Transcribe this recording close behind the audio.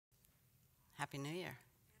Happy New Year.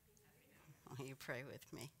 Will you pray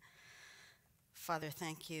with me? Father,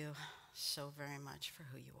 thank you so very much for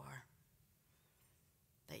who you are,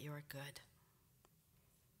 that you are good.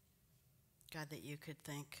 God, that you could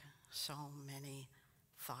think so many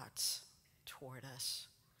thoughts toward us,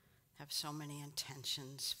 have so many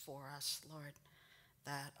intentions for us, Lord,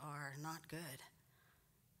 that are not good.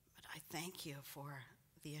 But I thank you for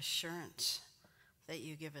the assurance that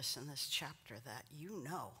you give us in this chapter that you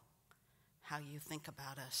know how you think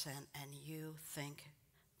about us, and you think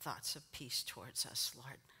thoughts of peace towards us,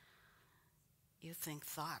 Lord. You think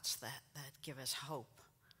thoughts that give us hope,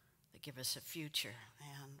 that give us a future,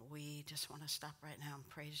 and we just want to stop right now and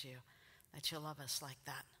praise you that you love us like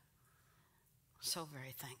that. So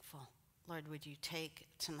very thankful. Lord, would you take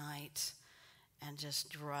tonight and just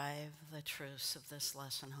drive the truths of this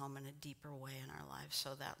lesson home in a deeper way in our lives so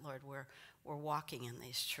that, Lord, we're walking in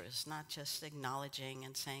these truths, not just acknowledging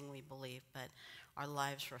and saying we believe, but our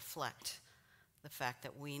lives reflect the fact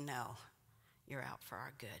that we know you're out for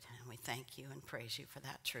our good. And we thank you and praise you for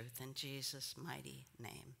that truth. In Jesus' mighty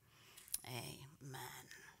name, amen.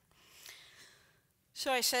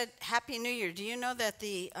 So I said, Happy New Year. Do you know that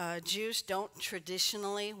the Jews don't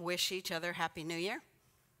traditionally wish each other Happy New Year?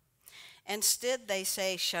 Instead, they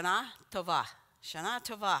say Shanah, Tovah, Shanah,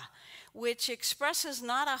 Tovah, which expresses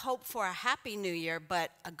not a hope for a happy new year,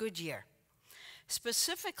 but a good year.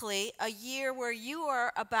 Specifically, a year where you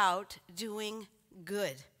are about doing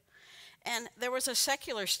good. And there was a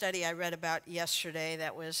secular study I read about yesterday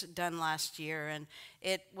that was done last year, and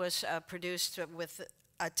it was produced with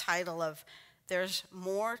a title of There's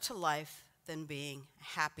More to Life Than Being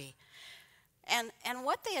Happy. And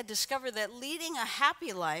what they had discovered that leading a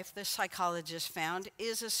happy life, the psychologist found,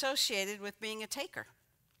 is associated with being a taker.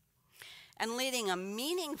 And leading a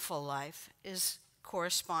meaningful life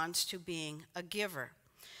corresponds to being a giver.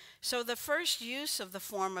 So the first use of the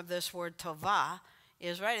form of this word tovah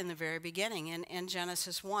is right in the very beginning in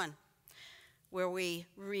Genesis 1, where we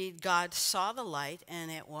read, God saw the light and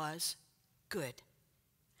it was good.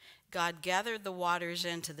 God gathered the waters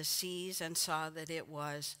into the seas and saw that it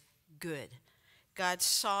was good. God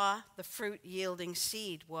saw the fruit-yielding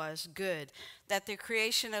seed was good, that the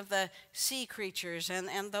creation of the sea creatures and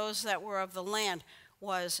those that were of the land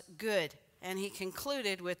was good. And he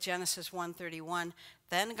concluded with Genesis 1:31,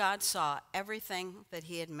 then God saw everything that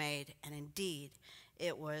he had made, and indeed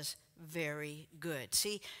it was very good.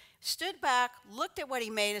 See, stood back, looked at what he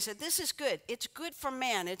made, and said, this is good. It's good for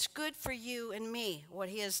man. It's good for you and me, what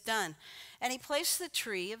he has done. And he placed the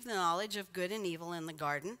tree of the knowledge of good and evil in the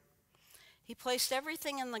garden. He placed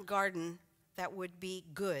everything in the garden that would be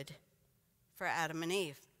good for Adam and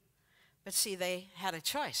Eve. But see, they had a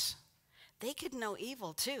choice. They could know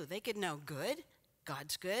evil too. They could know good,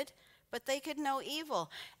 God's good, but they could know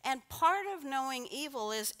evil. And part of knowing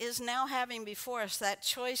evil is now having before us that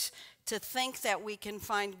choice to think that we can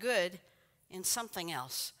find good in something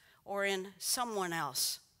else or in someone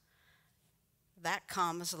else. That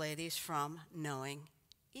comes, ladies, from knowing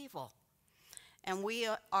evil. And we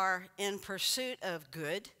are in pursuit of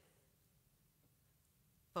good,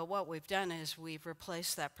 but what we've done is we've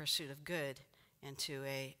replaced that pursuit of good into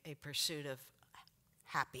a pursuit of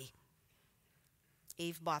happy.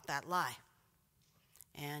 Eve bought that lie,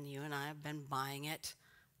 and you and I have been buying it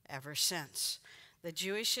ever since. The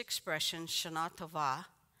Jewish expression Shanah Tovah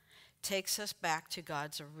takes us back to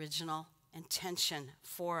God's original intention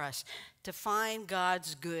for us, to find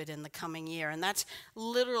God's good in the coming year. And that's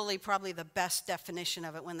literally probably the best definition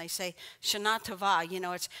of it when they say Shanah Tovah. You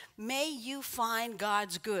know, it's may you find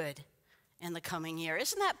God's good in the coming year.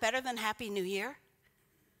 Isn't that better than Happy New Year?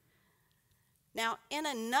 Now, in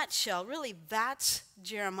a nutshell, really, that's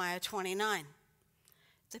Jeremiah 29.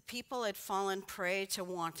 The people had fallen prey to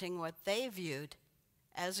wanting what they viewed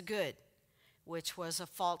as good, which was a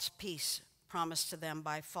false peace promised to them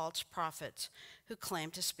by false prophets who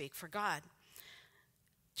claimed to speak for God.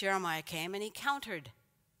 Jeremiah came and he countered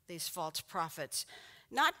these false prophets,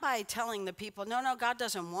 not by telling the people, no, God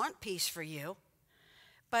doesn't want peace for you,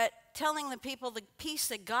 but telling the people the peace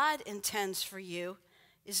that God intends for you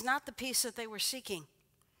is not the peace that they were seeking.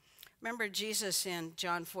 Remember, Jesus in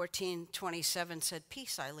John 14:27 said,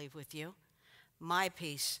 peace I leave with you, my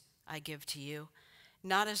peace I give to you.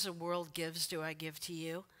 Not as the world gives do I give to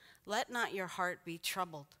you. Let not your heart be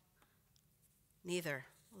troubled, neither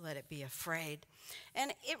let it be afraid.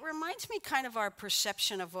 And it reminds me kind of our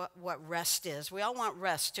perception of what rest is. We all want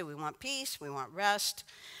rest too. We want peace, we want rest.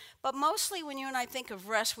 But mostly when you and I think of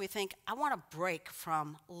rest, we think, I want a break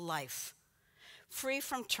from life. Free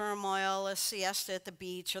from turmoil, a siesta at the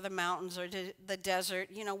beach or the mountains or the desert,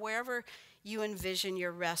 you know, wherever you envision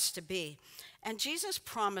your rest to be. And Jesus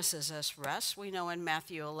promises us rest. We know in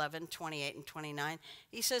Matthew 11:28 and 29,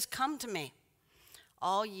 he says, "Come to me,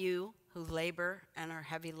 all you who labor and are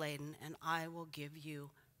heavy laden, and I will give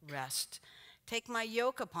you rest. Take my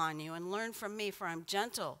yoke upon you and learn from me, for I'm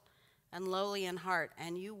gentle and lowly in heart,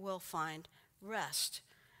 and you will find rest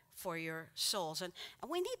for your souls." And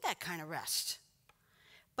we need that kind of rest.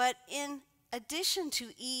 But in addition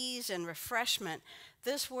to ease and refreshment,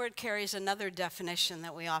 this word carries another definition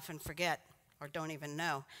that we often forget or don't even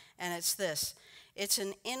know, and it's this: it's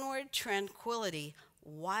an inward tranquility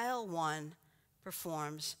while one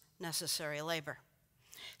performs necessary labor.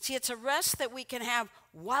 See, it's a rest that we can have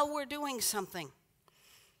while we're doing something.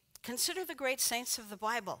 Consider the great saints of the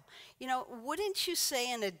Bible. You know, wouldn't you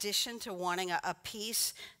say, in addition to wanting a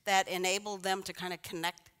peace that enabled them to kind of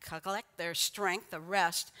collect their strength, the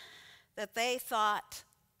rest, that they thought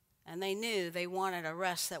and they knew they wanted a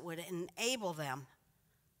rest that would enable them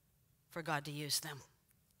for God to use them,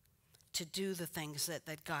 to do the things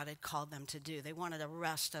that God had called them to do. They wanted a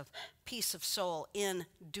rest of peace of soul in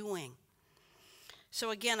doing. So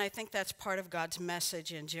again, I think that's part of God's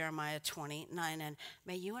message in Jeremiah 29, and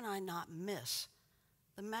may you and I not miss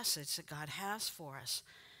the message that God has for us.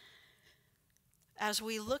 As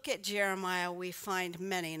we look at Jeremiah, we find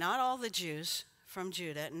many, not all the Jews from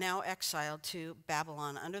Judah, now exiled to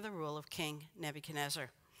Babylon under the rule of King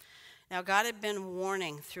Nebuchadnezzar. Now, God had been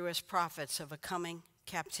warning through his prophets of a coming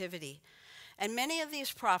captivity, and many of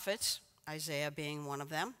these prophets, Isaiah being one of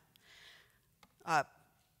them,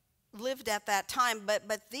 lived at that time,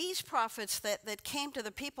 but these prophets that came to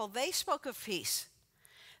the people, they spoke of peace.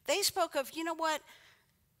 They spoke of, you know what,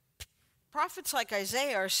 prophets like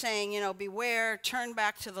Isaiah are saying, you know, beware, turn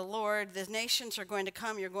back to the Lord, the nations are going to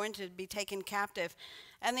come, you're going to be taken captive.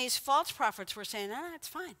 And these false prophets were saying, no, it's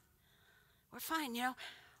fine. We're fine, you know.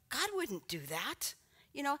 God wouldn't do that.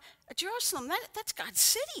 You know, Jerusalem, that's God's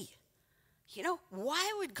city. You know,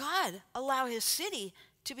 why would God allow his city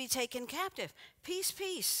to be taken captive? Peace,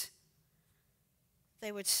 peace,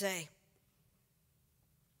 they would say.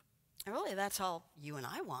 And really, that's all you and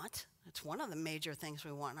I want. That's one of the major things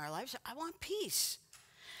we want in our lives. I want peace.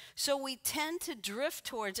 So we tend to drift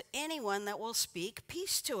towards anyone that will speak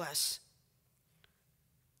peace to us.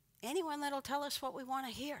 Anyone that will tell us what we want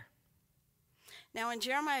to hear. Now in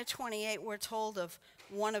Jeremiah 28, we're told of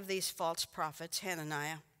one of these false prophets,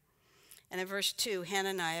 Hananiah. And in verse 2,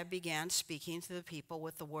 Hananiah began speaking to the people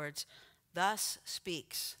with the words, "Thus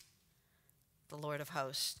speaks the Lord of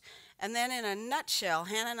hosts." And then in a nutshell,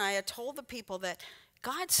 Hananiah told the people that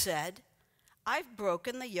God said, "I've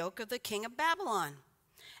broken the yoke of the king of Babylon."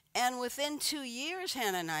 And within 2 years,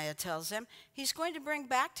 Hananiah tells them, he's going to bring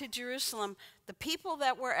back to Jerusalem the people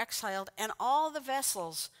that were exiled and all the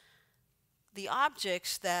vessels, the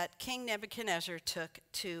objects that King Nebuchadnezzar took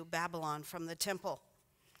to Babylon from the temple.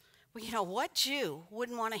 Well, you know, what Jew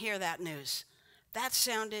wouldn't want to hear that news? That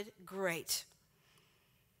sounded great.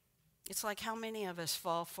 It's like how many of us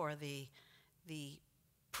fall for the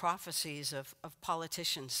prophecies of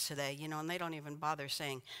politicians today, you know, and they don't even bother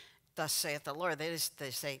saying, "Thus saith the Lord." They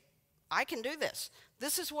say, "I can do this.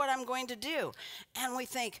 This is what I'm going to do." And we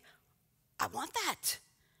think, I want that.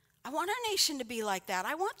 I want our nation to be like that.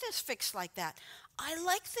 I want this fixed like that. I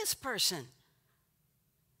like this person.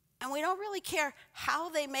 And we don't really care how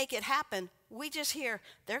they make it happen. We just hear,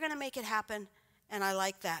 they're going to make it happen, and I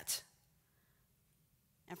like that.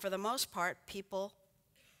 And for the most part, people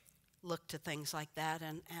look to things like that,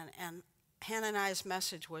 and Hananiah's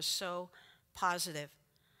message was so positive.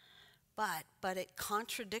 But it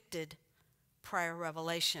contradicted prior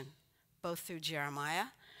revelation, both through Jeremiah,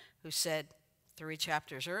 who said 3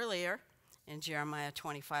 chapters earlier in Jeremiah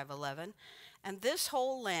 25:11, "And this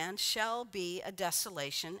whole land shall be a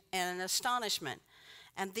desolation and an astonishment,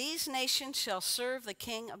 and these nations shall serve the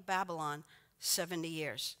king of Babylon 70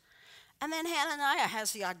 years. And then Hananiah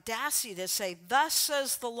has the audacity to say, "Thus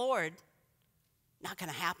says the Lord." Not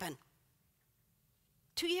going to happen.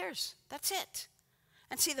 2 years, that's it.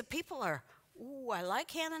 And see, the people are, I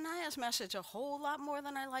like Hananiah's message a whole lot more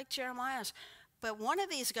than I like Jeremiah's. But one of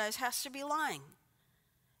these guys has to be lying.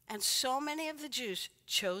 And so many of the Jews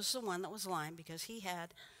chose the one that was lying because he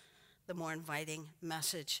had the more inviting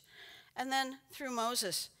message. And then through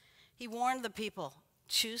Moses, he warned the people,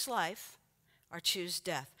 choose life or choose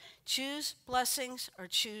death. Choose blessings or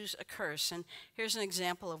choose a curse. And here's an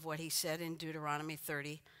example of what he said in Deuteronomy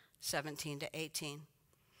 30:17-18.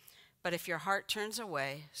 "But if your heart turns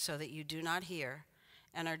away so that you do not hear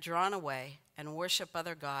and are drawn away and worship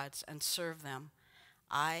other gods and serve them,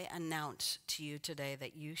 I announce to you today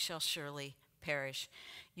that you shall surely perish.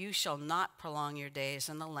 You shall not prolong your days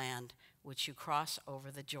in the land which you cross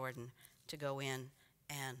over the Jordan to go in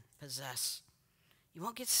and possess. You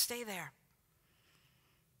won't get to stay there.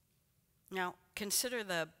 Now, consider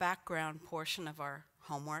the background portion of our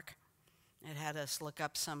homework. It had us look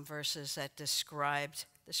up some verses that described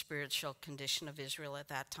the spiritual condition of Israel at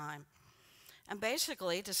that time. And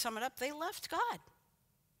basically, to sum it up, they left God.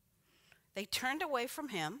 They turned away from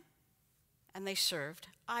him, and they served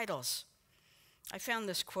idols. I found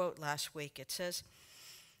this quote last week. It says,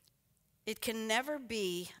 "It can never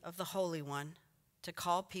be of the Holy One to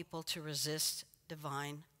call people to resist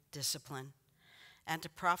divine discipline and to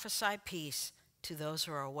prophesy peace to those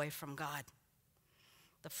who are away from God."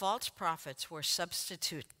 The false prophets were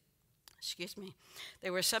they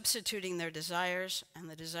were substituting their desires and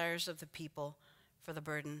the desires of the people for the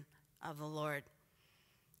burden of the Lord.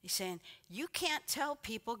 He's saying, you can't tell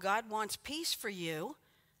people God wants peace for you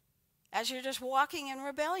as you're just walking in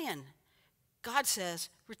rebellion. God says,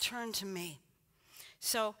 return to me.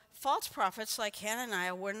 So false prophets like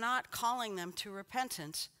Hananiah were not calling them to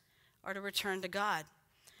repentance or to return to God.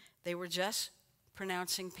 They were just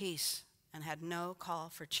pronouncing peace and had no call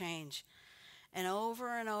for change. And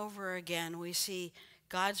over again, we see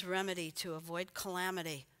God's remedy to avoid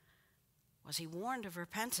calamity was he warned of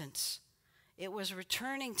repentance. It was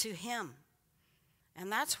returning to him.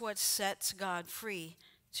 And that's what sets God free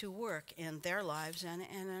to work in their lives and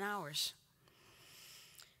in ours.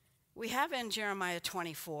 We have in Jeremiah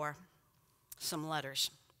 24 some letters.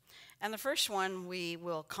 And the first one we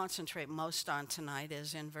will concentrate most on tonight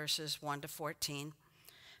is in verses 1 to 14.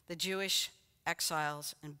 The Jewish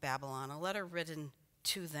exiles in Babylon, a letter written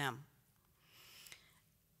to them.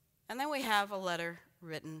 And then we have a letter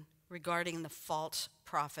written regarding the false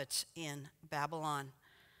prophets in Babylon,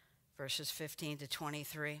 verses 15 to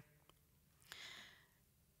 23.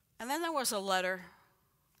 And then there was a letter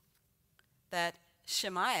that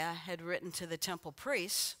Shemaiah had written to the temple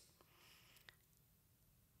priests,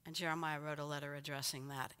 and Jeremiah wrote a letter addressing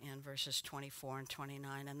that in verses 24 and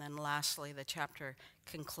 29. And then lastly, the chapter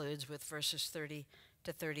concludes with verses 30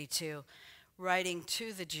 to 32, writing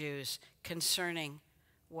to the Jews concerning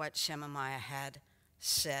what Shemaiah had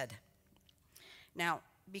said. Now,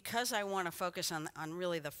 because I want to focus on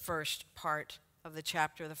really the first part of the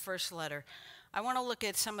chapter, the first letter, I want to look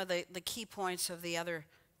at some of the key points of the other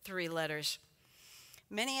three letters.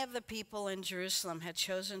 Many of the people in Jerusalem had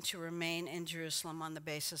chosen to remain in Jerusalem on the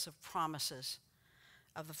basis of promises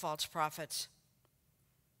of the false prophets.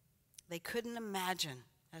 They couldn't imagine,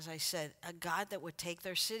 as I said, a God that would take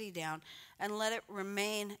their city down and let it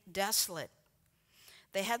remain desolate.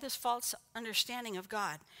 They had this false understanding of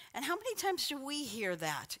God. And how many times do we hear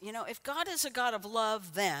that? You know, if God is a God of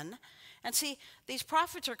love, then, and see, these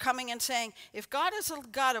prophets are coming and saying, if God is a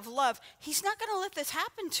God of love, he's not going to let this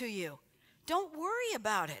happen to you. Don't worry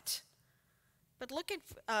about it. But look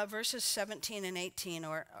at verses 17 and 18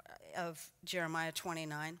 of Jeremiah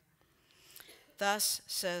 29. Thus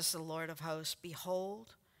says the Lord of hosts,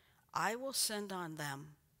 behold, I will send on them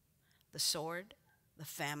the sword, the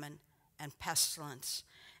famine, and pestilence,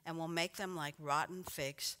 and will make them like rotten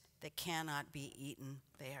figs that cannot be eaten.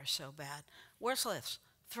 They are so bad. Worthless.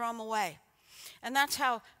 Throw them away. And that's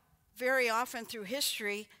how very often through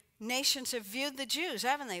history nations have viewed the Jews,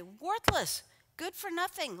 haven't they? Worthless, good for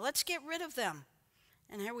nothing. Let's get rid of them.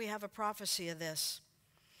 And here we have a prophecy of this.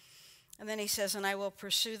 And then he says, and I will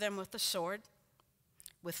pursue them with the sword,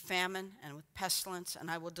 with famine, and with pestilence,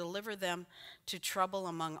 and I will deliver them to trouble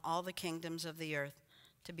among all the kingdoms of the earth,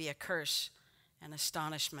 to be a curse, an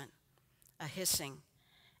astonishment, a hissing,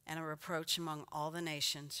 and a reproach among all the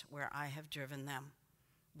nations where I have driven them.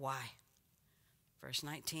 Why? Verse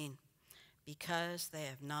 19. Because they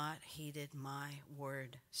have not heeded my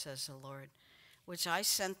word, says the Lord, which I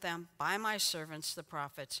sent them by my servants the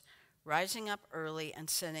prophets, rising up early and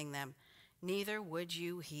sending them. Neither would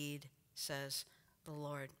you heed, says the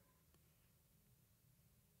Lord.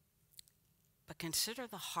 But consider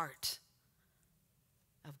the heart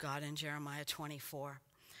of God in Jeremiah 24.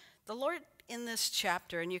 The Lord in this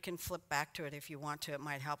chapter, and you can flip back to it if you want to, it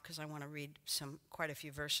might help because I want to read quite a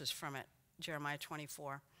few verses from it, Jeremiah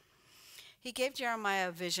 24. He gave Jeremiah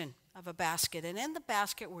a vision of a basket, and in the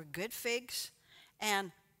basket were good figs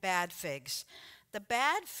and bad figs. The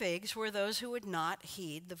bad figs were those who would not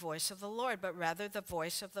heed the voice of the Lord, but rather the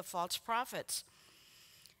voice of the false prophets.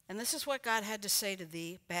 And this is what God had to say to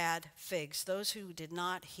the bad figs, those who did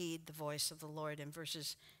not heed the voice of the Lord, in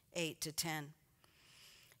verses 8 to 10.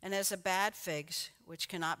 And as the bad figs, which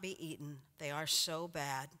cannot be eaten, they are so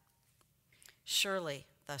bad. Surely,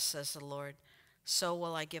 thus says the Lord, so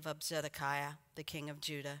will I give up Zedekiah, the king of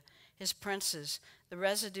Judah, his princes, the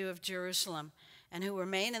residue of Jerusalem, and who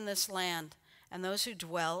remain in this land, and those who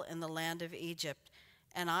dwell in the land of Egypt,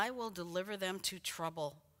 and I will deliver them to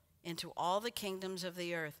trouble into all the kingdoms of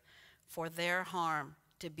the earth for their harm,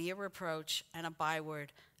 to be a reproach and a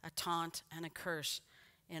byword, a taunt and a curse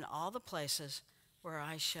in all the places where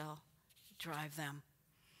I shall drive them.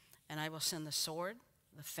 And I will send the sword,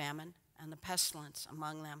 the famine, and the pestilence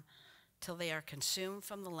among them, till they are consumed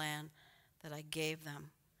from the land that I gave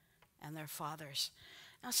them and their fathers.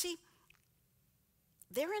 Now see,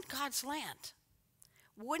 they're in God's land.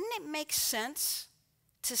 Wouldn't it make sense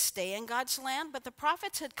to stay in God's land? But the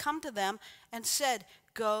prophets had come to them and said,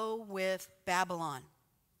 go with Babylon.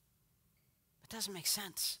 It doesn't make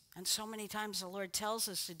sense. And so many times the Lord tells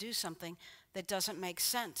us to do something that doesn't make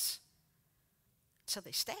sense. So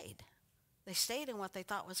they stayed. They stayed in what they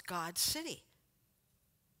thought was God's city.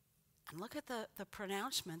 And look at the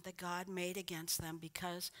pronouncement that God made against them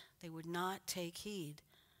because they would not take heed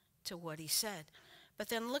to what he said. But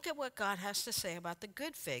then look at what God has to say about the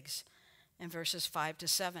good figs in verses 5 to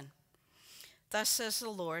 7. Thus says the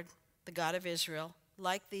Lord, the God of Israel,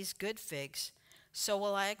 like these good figs, so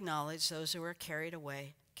will I acknowledge those who are carried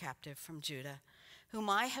away captive from Judah, whom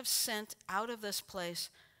I have sent out of this place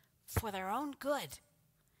for their own good,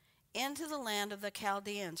 into the land of the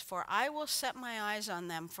Chaldeans, for I will set my eyes on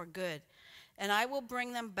them for good, and I will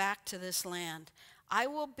bring them back to this land. I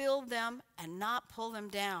will build them and not pull them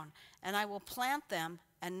down, and I will plant them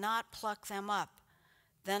and not pluck them up.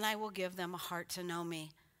 Then I will give them a heart to know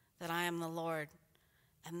me, that I am the Lord,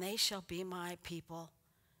 and they shall be my people,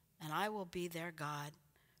 and I will be their God,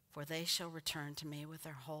 for they shall return to me with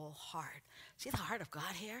their whole heart. See the heart of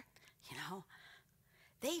God here? You know,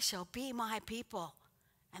 they shall be my people.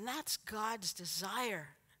 And that's God's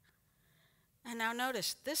desire. And now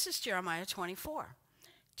notice, this is Jeremiah 24.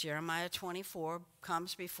 Jeremiah 24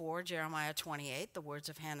 comes before Jeremiah 28, the words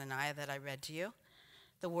of Hananiah that I read to you,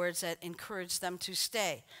 the words that encouraged them to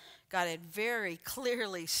stay. God had very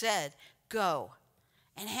clearly said, go.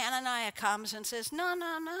 And Hananiah comes and says, no,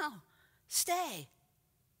 stay.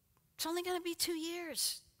 It's only going to be 2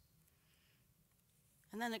 years.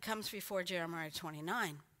 And then it comes before Jeremiah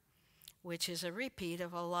 29. Which is a repeat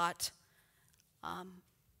of a lot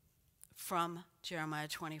from Jeremiah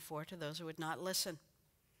 24 to those who would not listen.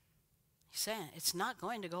 He's saying, it's not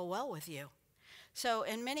going to go well with you. So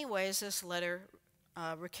in many ways, this letter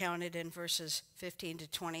recounted in verses 15 to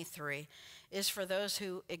 23 is for those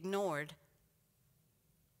who ignored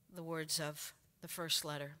the words of the first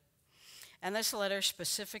letter. And this letter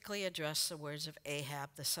specifically addressed the words of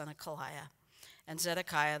Ahab, the son of Kaliah, and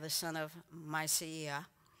Zedekiah, the son of Maaseiah.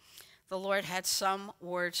 The Lord had some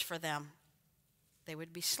words for them. They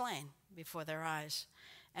would be slain before their eyes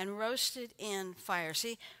and roasted in fire.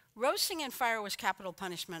 See, roasting in fire was capital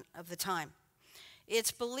punishment of the time.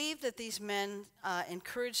 It's believed that these men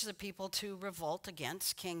encouraged the people to revolt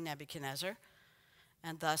against King Nebuchadnezzar,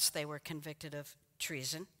 and thus they were convicted of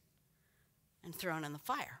treason and thrown in the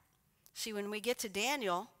fire. See, when we get to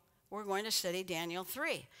Daniel, we're going to study Daniel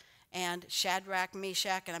 3. And Shadrach,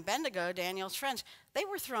 Meshach, and Abednego, Daniel's friends, they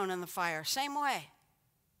were thrown in the fire, same way,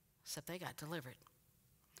 except they got delivered.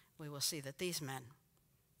 We will see that these men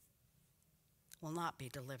will not be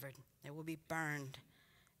delivered. They will be burned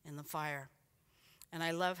in the fire. And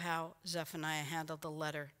I love how Zephaniah handled the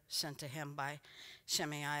letter sent to him by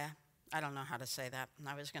Shemaiah. I don't know how to say that.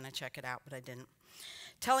 I was going to check it out, but I didn't.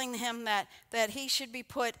 Telling him that he should be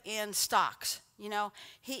put in stocks. You know,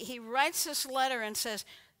 he writes this letter and says,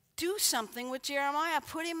 do something with Jeremiah.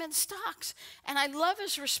 Put him in stocks. And I love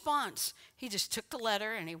his response. He just took the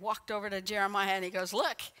letter and he walked over to Jeremiah and he goes,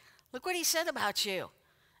 look what he said about you.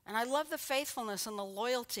 And I love the faithfulness and the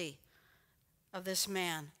loyalty of this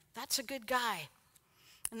man. That's a good guy.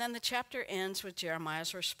 And then the chapter ends with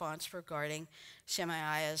Jeremiah's response regarding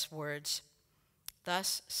Shemaiah's words.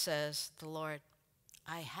 Thus says the Lord,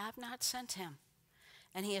 I have not sent him,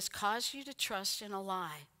 and he has caused you to trust in a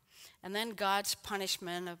lie. And then God's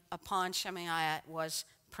punishment upon Shemaiah was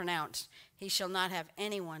pronounced. He shall not have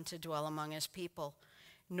anyone to dwell among his people,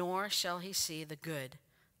 nor shall he see the good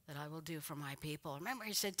that I will do for my people. Remember,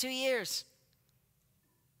 he said 2 years.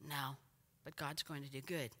 No, but God's going to do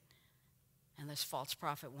good. And this false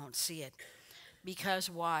prophet won't see it. Because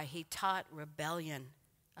why? He taught rebellion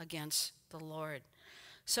against the Lord.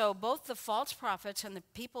 So both the false prophets and the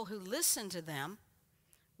people who listened to them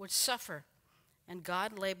would suffer. And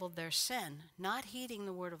God labeled their sin, not heeding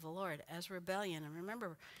the word of the Lord, as rebellion. And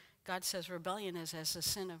remember, God says rebellion is as a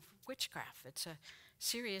sin of witchcraft. It's a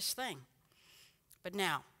serious thing. But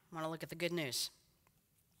now, I want to look at the good news.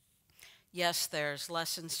 Yes, there's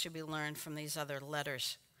lessons to be learned from these other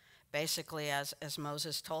letters. Basically, as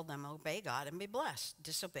Moses told them, obey God and be blessed,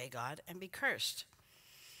 disobey God and be cursed.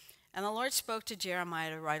 And the Lord spoke to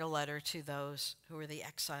Jeremiah to write a letter to those who were the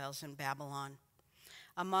exiles in Babylon.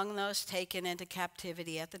 Among those taken into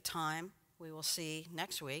captivity at the time, we will see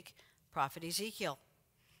next week, prophet Ezekiel.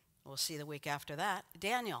 We'll see the week after that,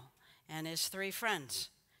 Daniel and his 3 friends,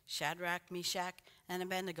 Shadrach, Meshach, and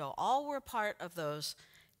Abednego. All were part of those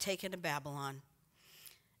taken to Babylon.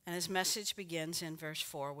 And his message begins in verse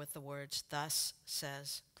 4 with the words, "Thus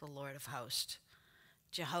says the Lord of hosts,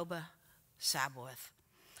 Jehovah Sabaoth,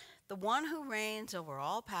 the one who reigns over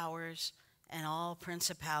all powers and all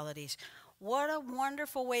principalities." What a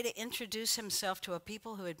wonderful way to introduce himself to a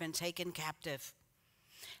people who had been taken captive.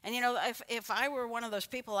 And you know, if I were one of those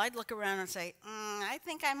people, I'd look around and say, I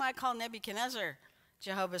think I might call Nebuchadnezzar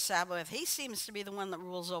Jehovah Sabaoth. He seems to be the one that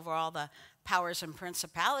rules over all the powers and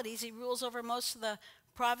principalities. He rules over most of the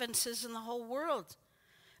provinces in the whole world.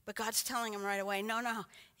 But God's telling him right away, no,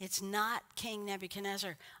 it's not King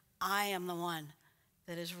Nebuchadnezzar. I am the one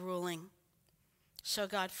that is ruling. So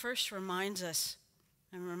God first reminds us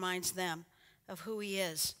and reminds them of who he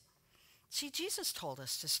is. See, Jesus told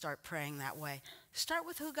us to start praying that way. Start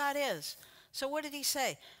with who God is. So what did he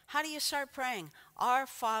say? How do you start praying? Our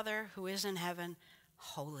Father who is in heaven,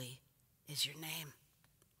 holy is your name.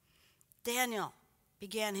 Daniel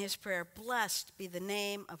began his prayer, blessed be the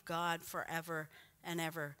name of God forever and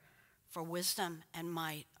ever, for wisdom and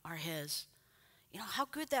might are his. You know, how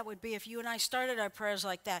good that would be if you and I started our prayers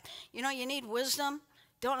like that. You know, you need wisdom,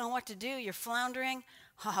 don't know what to do, you're floundering.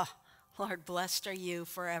 Lord, blessed are you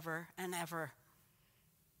forever and ever.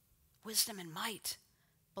 Wisdom and might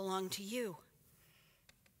belong to you.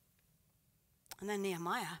 And then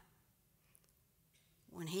Nehemiah,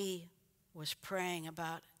 when he was praying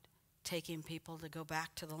about taking people to go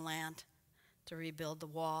back to the land to rebuild the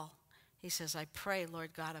wall, he says, I pray,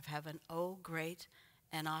 Lord God of heaven, O great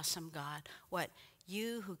and awesome God. What?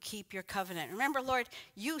 You who keep your covenant. Remember, Lord,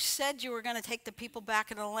 you said you were going to take the people back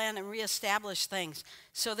into the land and reestablish things.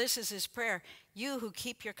 So this is his prayer. You who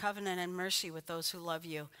keep your covenant and mercy with those who love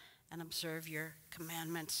you and observe your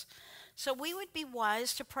commandments. So we would be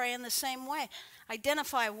wise to pray in the same way.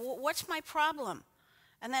 Identify what's my problem?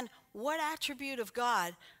 And then what attribute of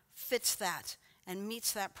God fits that and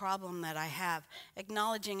meets that problem that I have?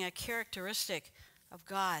 Acknowledging a characteristic of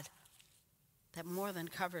God that more than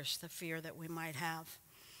covers the fear that we might have.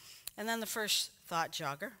 And then the first thought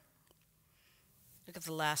jogger. Look at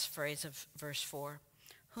the last phrase of verse 4.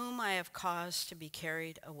 Whom I have caused to be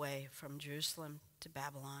carried away from Jerusalem to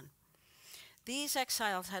Babylon. These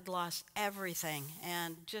exiles had lost everything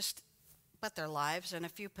but their lives and a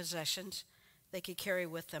few possessions they could carry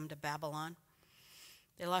with them to Babylon.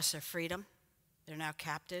 They lost their freedom. They're now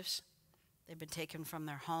captives. They've been taken from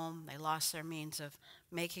their home. They lost their means of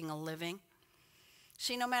making a living.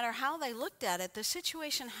 See, no matter how they looked at it, the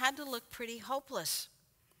situation had to look pretty hopeless.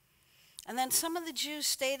 And then some of the Jews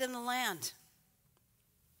stayed in the land.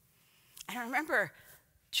 And remember,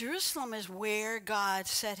 Jerusalem is where God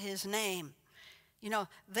set his name. You know,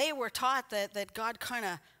 they were taught that God kind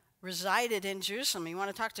of resided in Jerusalem. You want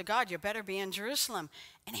to talk to God, you better be in Jerusalem.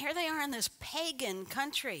 And here they are in this pagan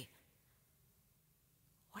country.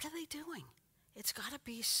 What are they doing? It's got to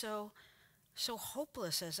be so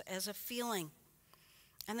hopeless as a feeling.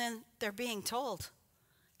 And then they're being told,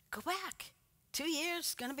 go back. 2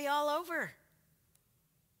 years, going to be all over.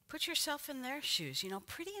 Put yourself in their shoes. You know,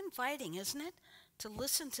 pretty inviting, isn't it, to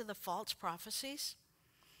listen to the false prophecies?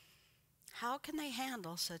 How can they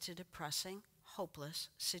handle such a depressing, hopeless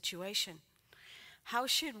situation? How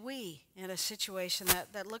should we, in a situation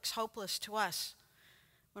that looks hopeless to us,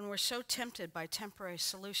 when we're so tempted by temporary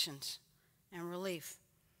solutions and relief?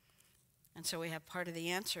 And so we have part of the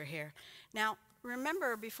answer here. Now,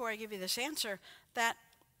 remember, before I give you this answer, that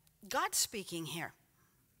God's speaking here.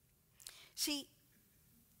 See,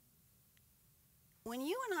 when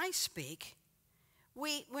you and I speak,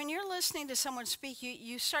 when you're listening to someone speak,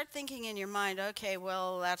 you start thinking in your mind, okay,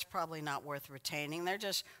 well, that's probably not worth retaining. They're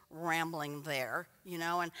just rambling there, you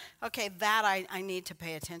know, and okay, that I need to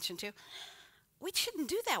pay attention to. We shouldn't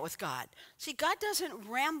do that with God. See, God doesn't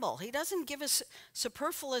ramble. He doesn't give us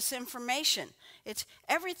superfluous information. It's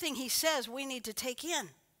everything he says we need to take in.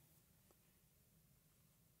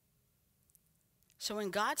 So when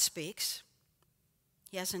God speaks,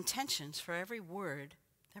 he has intentions for every word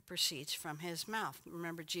that proceeds from his mouth.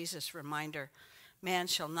 Remember Jesus' reminder, man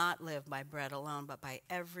shall not live by bread alone, but by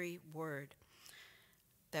every word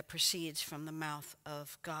that proceeds from the mouth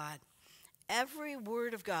of God. Every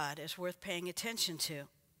word of God is worth paying attention to.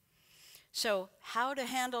 So, how to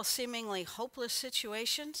handle seemingly hopeless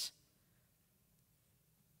situations?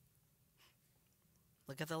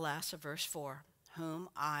 Look at the last of verse 4. Whom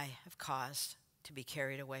I have caused to be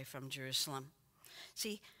carried away from Jerusalem.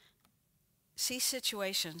 See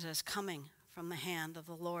situations as coming from the hand of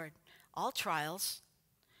the Lord. All trials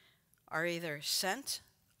are either sent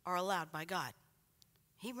or allowed by God.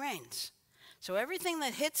 He reigns. So everything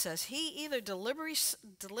that hits us, he either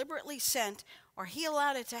deliberately sent or he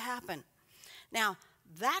allowed it to happen. Now,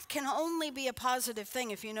 that can only be a positive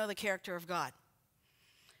thing if you know the character of God.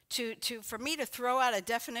 For me to throw out a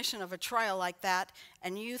definition of a trial like that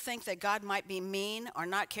and you think that God might be mean or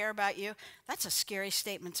not care about you, that's a scary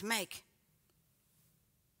statement to make.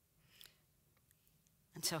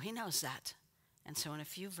 And so he knows that. And so in a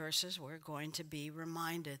few verses, we're going to be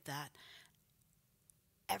reminded that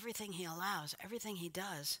everything he allows, everything he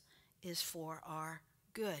does is for our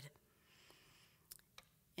good.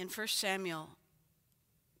 In 1 Samuel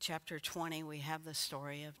chapter 20, we have the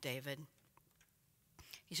story of David.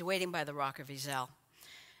 He's waiting by the rock of Ezel,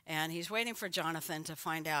 and he's waiting for Jonathan to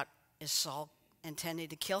find out, is Saul intending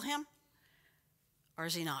to kill him, or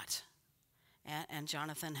is he not? And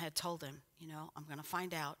Jonathan had told him, I'm going to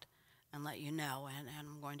find out and let you know, and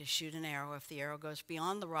I'm going to shoot an arrow. If the arrow goes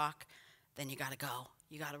beyond the rock, then you got to go.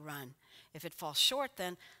 You got to run. If it falls short,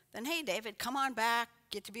 then hey, David, come on back,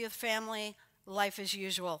 get to be with family, life as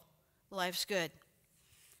usual. Life's good.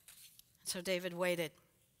 So David waited,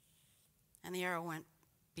 and the arrow went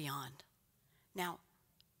beyond. Now,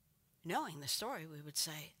 knowing the story, we would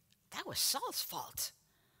say, that was Saul's fault.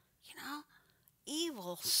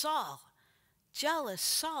 Evil Saul, jealous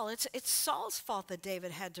Saul. It's Saul's fault that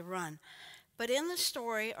David had to run. But in the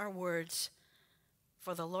story are words,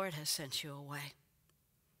 for the Lord has sent you away.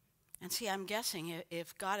 And see, I'm guessing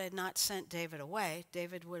if God had not sent David away,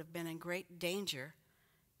 David would have been in great danger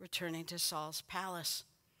returning to Saul's palace.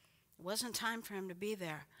 It wasn't time for him to be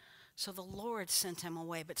there. So the Lord sent him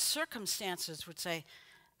away. But circumstances would say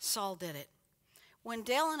Saul did it. When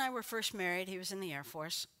Dale and I were first married, he was in the Air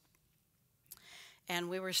Force. And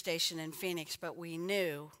we were stationed in Phoenix, but we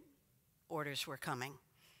knew orders were coming.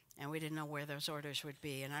 And we didn't know where those orders would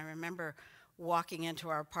be. And I remember walking into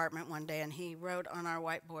our apartment one day, and he wrote on our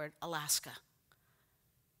whiteboard, Alaska.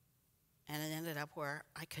 And it ended up where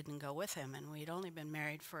I couldn't go with him, and we'd only been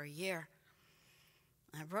married for a year.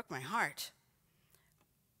 And it broke my heart.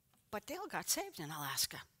 But Dale got saved in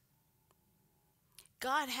Alaska.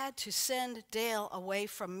 God had to send Dale away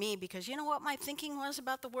from me because you know what my thinking was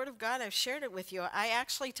about the Word of God? I've shared it with you. I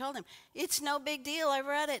actually told him, it's no big deal. I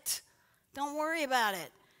read it. Don't worry about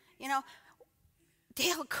it.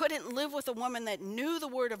 Dale couldn't live with a woman that knew the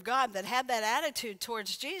Word of God, that had that attitude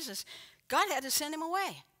towards Jesus. God had to send him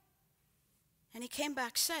away. And he came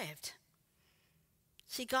back saved.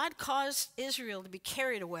 See, God caused Israel to be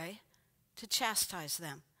carried away to chastise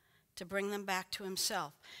them, to bring them back to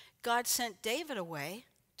himself. God sent David away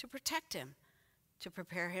to protect him, to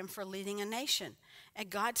prepare him for leading a nation. And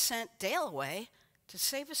God sent Dale away to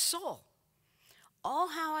save his soul. Oh,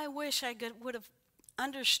 how I wish I would have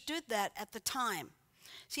understood that at the time.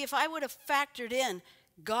 See, if I would have factored in,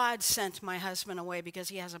 God sent my husband away because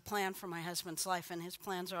he has a plan for my husband's life, and his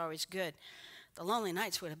plans are always good, the lonely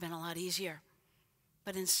nights would have been a lot easier.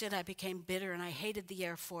 But instead, I became bitter, and I hated the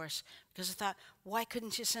Air Force because I thought, why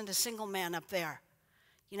couldn't you send a single man up there?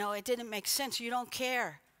 It didn't make sense. You don't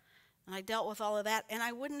care. And I dealt with all of that, and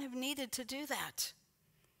I wouldn't have needed to do that.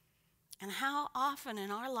 And how often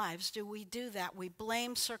in our lives do we do that? We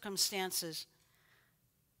blame circumstances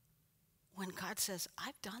when God says,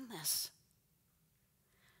 I've done this.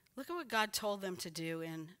 Look at what God told them to do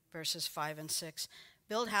in verses 5 and 6.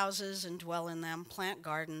 Build houses and dwell in them, plant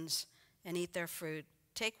gardens and eat their fruit,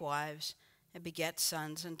 take wives and beget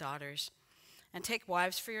sons and daughters, and take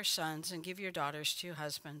wives for your sons and give your daughters to your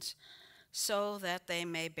husbands, so that they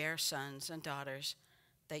may bear sons and daughters,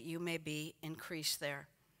 that you may be increased there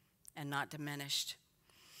and not diminished.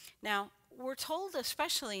 Now, we're told,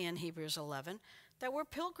 especially in Hebrews 11, that we're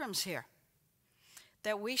pilgrims here,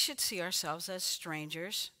 that we should see ourselves as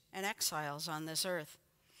strangers and exiles on this earth.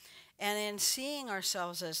 And in seeing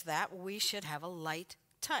ourselves as that, we should have a light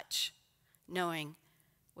touch, knowing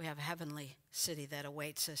we have a heavenly city that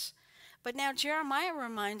awaits us. But now Jeremiah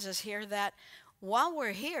reminds us here that while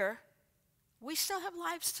we're here, we still have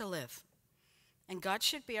lives to live. And God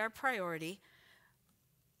should be our priority,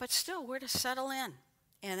 but still we're to settle in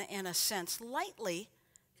a sense, lightly,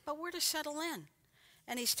 but we're to settle in.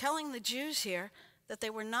 And he's telling the Jews here that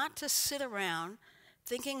they were not to sit around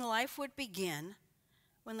thinking life would begin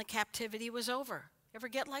when the captivity was over. Ever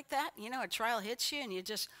get like that? A trial hits you and you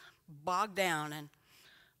just bog down and,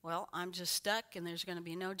 well, I'm just stuck and there's going to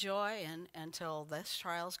be no joy until this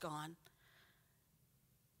trial's gone.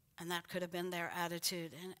 And that could have been their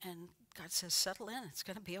attitude. And God says, settle in. It's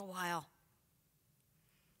going to be a while.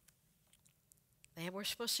 They were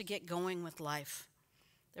supposed to get going with life.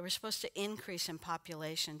 They were supposed to increase in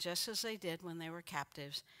population, just as they did when they were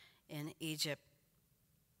captives in Egypt.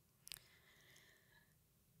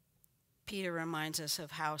 Peter reminds us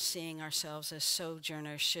of how seeing ourselves as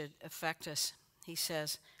sojourners should affect us. He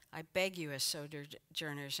says, I beg you as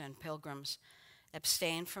sojourners and pilgrims,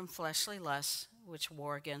 abstain from fleshly lusts which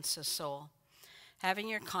war against the soul, having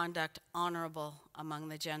your conduct honorable among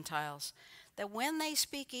the Gentiles, that when they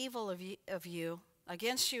speak evil of you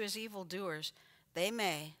against you as evildoers, they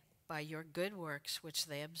may, by your good works which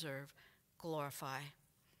they observe, glorify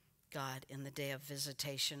God in the day of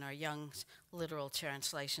visitation. Our Young's literal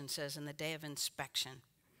translation says, in the day of inspection.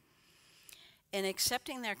 In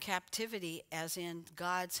accepting their captivity as in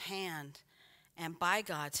God's hand and by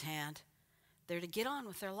God's hand, they're to get on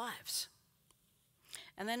with their lives.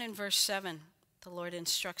 And then in verse 7, the Lord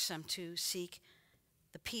instructs them to seek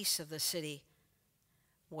the peace of the city,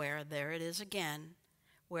 where, there it is again,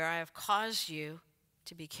 where I have caused you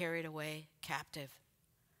to be carried away captive.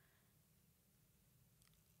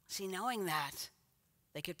 See, knowing that,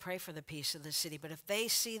 they could pray for the peace of the city. But if they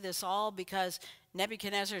see this all because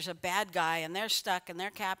Nebuchadnezzar's a bad guy and they're stuck and they're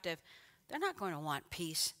captive, they're not going to want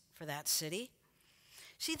peace for that city.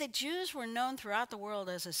 See, the Jews were known throughout the world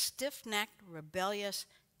as a stiff-necked, rebellious,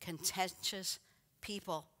 contentious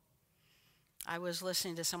people. I was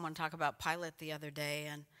listening to someone talk about Pilate the other day,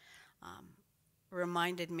 and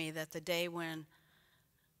reminded me that the day when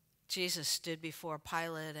Jesus stood before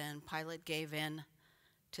Pilate and Pilate gave in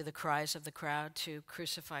to the cries of the crowd to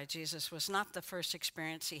crucify Jesus was not the first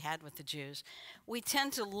experience he had with the Jews. We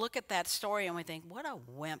tend to look at that story and we think, what a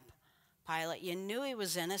wimp, Pilate. You knew he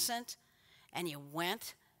was innocent and you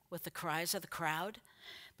went with the cries of the crowd.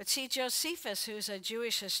 But see, Josephus, who's a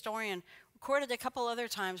Jewish historian, recorded a couple other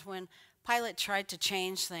times when Pilate tried to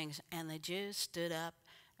change things and the Jews stood up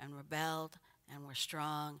and rebelled and were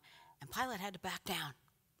strong, and Pilate had to back down.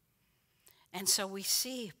 And so we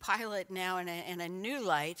see Pilate now in a new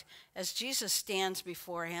light as Jesus stands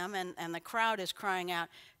before him and the crowd is crying out,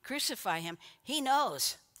 crucify him. He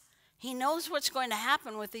knows. He knows what's going to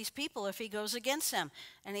happen with these people if he goes against them.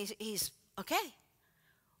 And he's okay,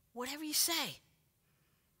 whatever you say.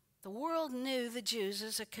 The world knew the Jews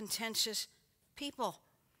as a contentious people.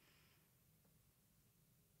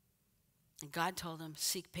 And God told him,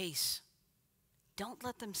 seek peace. Don't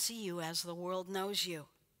let them see you as the world knows you.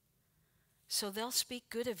 So they'll speak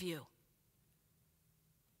good of you.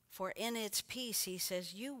 For in its peace, he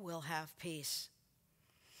says, you will have peace.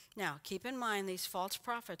 Now, keep in mind, these false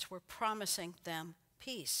prophets were promising them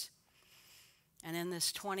peace. And in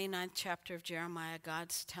this 29th chapter of Jeremiah,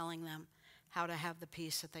 God's telling them how to have the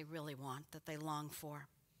peace that they really want, that they long for.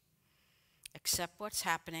 Accept what's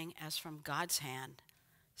happening as from God's hand.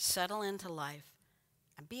 Settle into life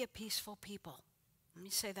and be a peaceful people. Let me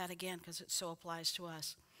say that again because it so applies to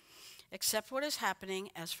us. Accept what is happening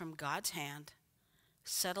as from God's hand.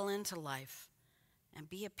 Settle into life and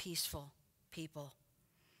be a peaceful people.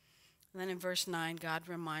 And then in verse 9, God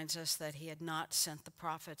reminds us that he had not sent the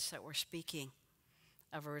prophets that were speaking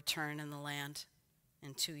of a return in the land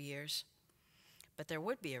in 2 years. But there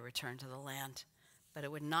would be a return to the land, but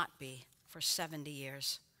it would not be for 70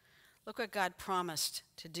 years. Look what God promised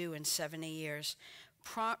to do in 70 years.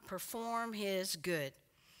 Perform his good.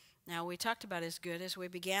 Now, we talked about his good as we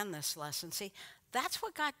began this lesson. See, that's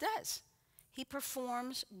what God does. He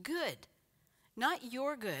performs good. Not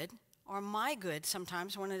your good or my good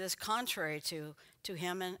sometimes when it is contrary to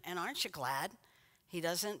him. And aren't you glad he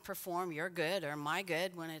doesn't perform your good or my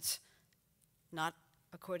good when it's not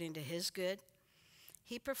according to his good?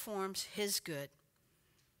 He performs his good.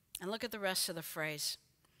 And look at the rest of the phrase.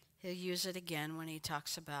 He'll use it again when he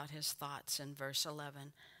talks about his thoughts in verse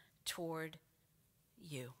 11, toward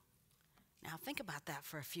you. Now think about that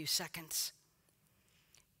for a few seconds.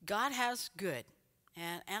 God has good.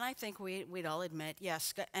 And I think we'd all admit,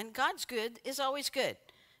 yes, and God's good is always good.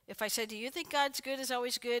 If I said, do you think God's good is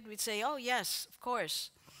always good? We'd say, oh, yes, of course.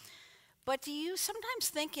 But do you sometimes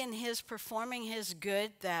think in his performing his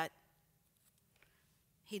good that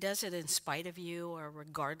he does it in spite of you or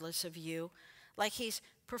regardless of you? Like he's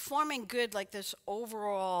performing good like this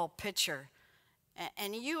overall picture.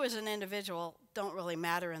 And you as an individual don't really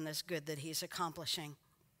matter in this good that he's accomplishing.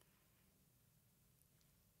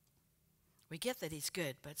 We get that he's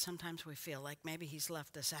good, but sometimes we feel like maybe he's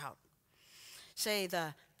left us out. Say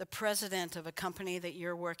the president of a company that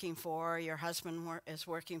you're working for, or your husband is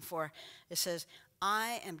working for, it says,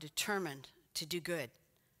 I am determined to do good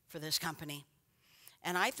for this company.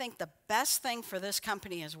 And I think the best thing for this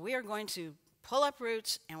company is we are going to pull up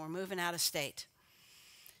roots and we're moving out of state.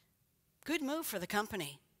 Good move for the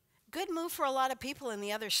company. Good move for a lot of people in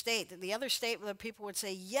the other state. The other state, the people would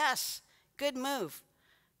say, yes, good move.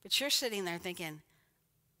 But you're sitting there thinking,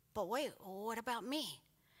 but wait, what about me?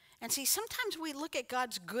 And see, sometimes we look at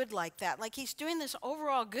God's good like that, like he's doing this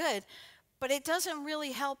overall good, but it doesn't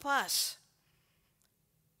really help us.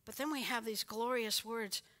 But then we have these glorious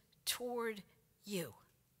words, toward you.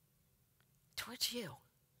 Towards you.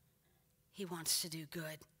 He wants to do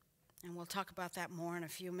good. And we'll talk about that more in a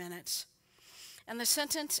few minutes. And the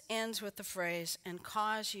sentence ends with the phrase, and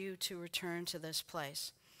cause you to return to this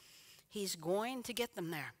place. He's going to get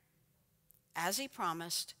them there, as he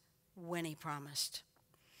promised, when he promised.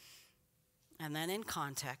 And then in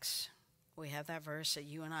context, we have that verse that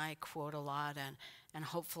you and I quote a lot and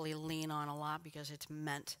hopefully lean on a lot because it's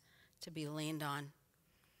meant to be leaned on.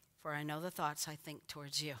 For I know the thoughts I think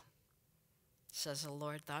towards you, says the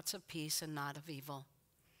Lord, thoughts of peace and not of evil,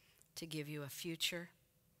 to give you a future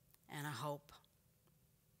and a hope.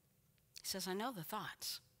 He says, I know the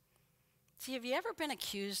thoughts. See, have you ever been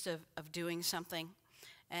accused of doing something?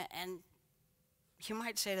 And you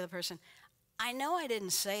might say to the person, I know I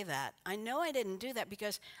didn't say that. I know I didn't do that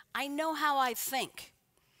because I know how I think.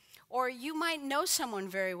 Or you might know someone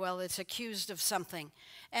very well that's accused of something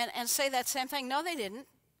and say that same thing. No, they didn't.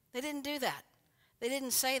 They didn't do that. They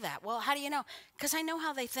didn't say that. Well, how do you know? Because I know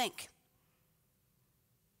how they think.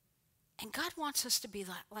 And God wants us to be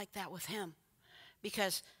like that with him.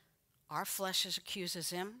 Because our flesh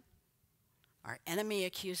accuses him. Our enemy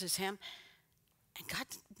accuses him. And God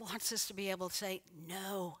wants us to be able to say,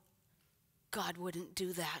 no, God wouldn't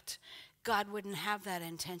do that. God wouldn't have that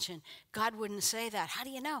intention. God wouldn't say that. How do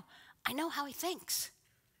you know? I know how he thinks.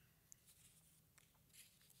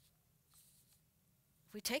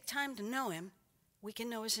 If we take time to know him, we can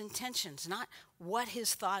know his intentions, not what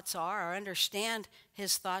his thoughts are or understand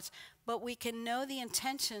his thoughts, but we can know the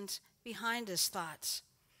intentions behind his thoughts.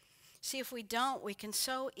 See, if we don't, we can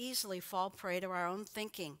so easily fall prey to our own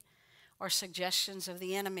thinking or suggestions of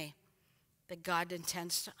the enemy that God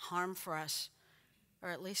intends to harm for us, or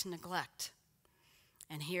at least neglect.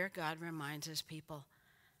 And here God reminds his people,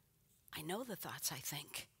 I know the thoughts I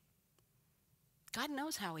think. God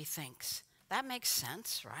knows how he thinks. That makes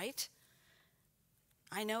sense, right?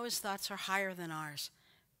 I know his thoughts are higher than ours,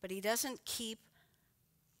 but he doesn't keep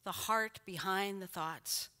the heart behind the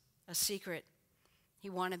thoughts a secret. He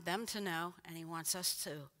wanted them to know, and he wants us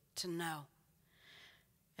to know.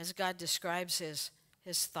 As God describes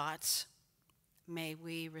his thoughts, may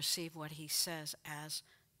we receive what he says as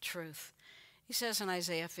truth. He says in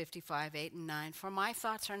Isaiah 55, 8 and 9, for my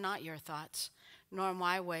thoughts are not your thoughts, nor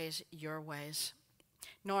my ways your ways,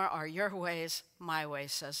 nor are your ways my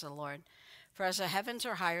ways, says the Lord. For as the heavens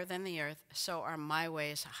are higher than the earth, so are my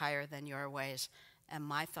ways higher than your ways, and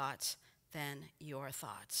my thoughts than your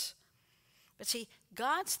thoughts. But see,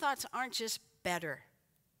 God's thoughts aren't just better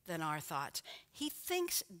than our thoughts. He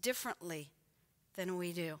thinks differently than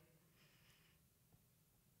we do.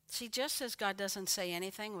 See, just as God doesn't say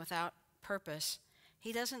anything without purpose,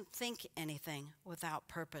 he doesn't think anything without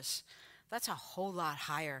purpose. That's a whole lot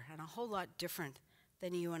higher and a whole lot different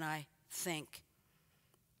than you and I think.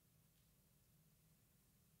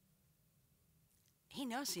 He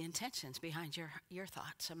knows the intentions behind your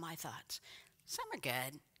thoughts and my thoughts. Some are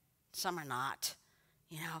good, some are not,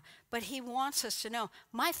 but he wants us to know,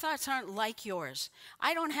 my thoughts aren't like yours.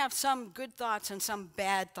 I don't have some good thoughts and some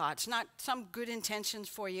bad thoughts, not some good intentions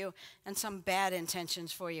for you and some bad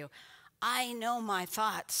intentions for you. I know my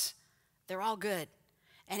thoughts. They're all good.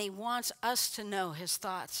 And he wants us to know his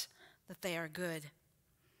thoughts, that they are good.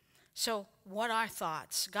 So what are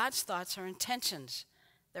thoughts? God's thoughts are intentions.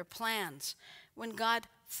 They're plans. When God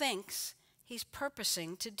thinks, he's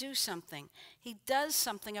purposing to do something. He does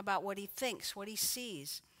something about what he thinks, what he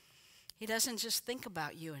sees. He doesn't just think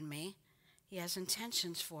about you and me. He has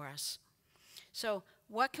intentions for us. So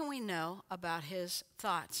what can we know about his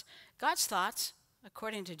thoughts? God's thoughts,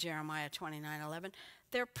 according to Jeremiah 29:11,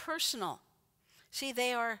 they're personal. See,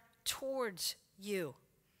 they are towards you.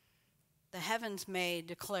 The heavens may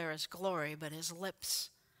declare his glory, but his lips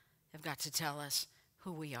have got to tell us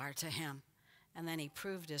who we are to him. And then he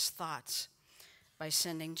proved his thoughts by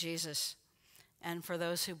sending Jesus. And for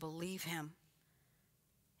those who believe him,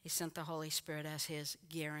 he sent the Holy Spirit as his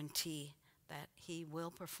guarantee that he will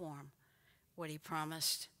perform what he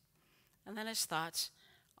promised. And then his thoughts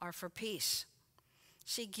are for peace.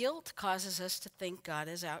 See, guilt causes us to think God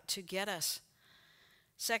is out to get us.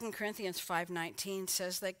 2 Corinthians 5:19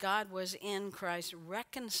 says that God was in Christ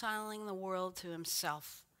reconciling the world to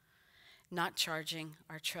himself, not charging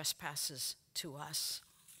our trespasses to us.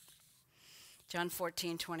 John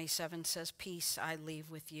 14:27 says, "Peace I leave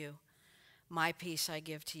with you. My peace I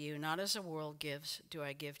give to you. Not as the world gives do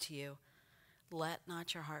I give to you. Let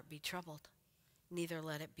not your heart be troubled, neither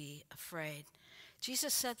let it be afraid."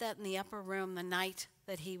 Jesus said that in the upper room the night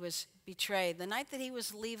that he was betrayed, the night that he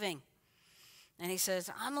was leaving. And he says,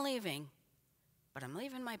 "I'm leaving, but I'm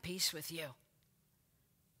leaving my peace with you."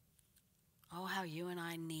 Oh, how you and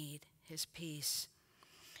I need his peace.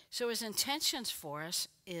 So his intentions for us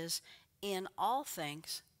is in all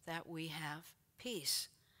things that we have peace.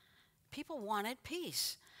 People wanted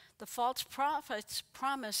peace. The false prophets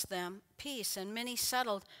promised them peace, and many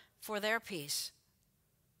settled for their peace,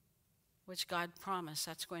 which God promised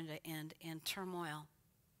that's going to end in turmoil.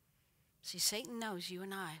 See, Satan knows you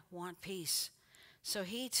and I want peace, so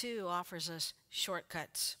he too offers us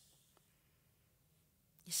shortcuts.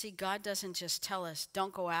 You see, God doesn't just tell us,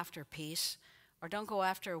 don't go after peace, or don't go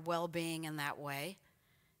after well-being in that way.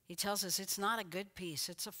 He tells us it's not a good peace,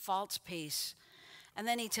 it's a false peace. And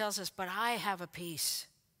then he tells us, but I have a peace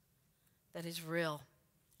that is real.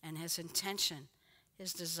 And his intention,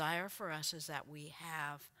 his desire for us is that we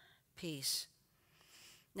have peace.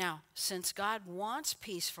 Now, since God wants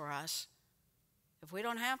peace for us, if we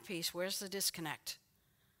don't have peace, where's the disconnect?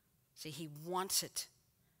 See, he wants it.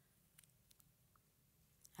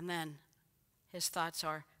 And then his thoughts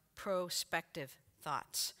are prospective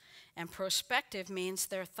thoughts. And prospective means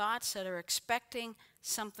they're thoughts that are expecting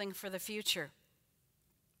something for the future.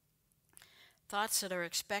 Thoughts that are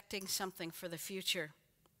expecting something for the future.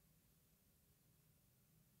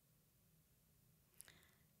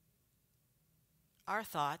 Our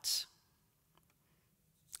thoughts,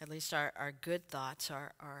 at least our good thoughts,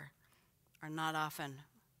 are not often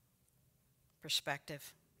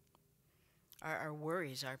perspective. Our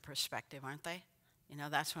worries are perspective, aren't they? You know,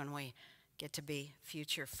 that's when we get to be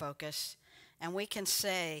future focused. And we can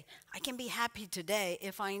say, I can be happy today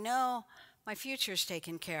if I know my future's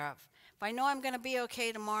taken care of. If I know I'm going to be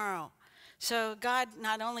okay tomorrow. So God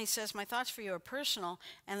not only says my thoughts for you are personal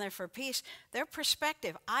and they're for peace, they're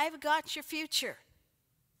perspective. I've got your future.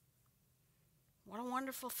 What a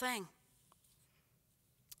wonderful thing.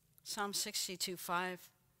 Psalm 62:5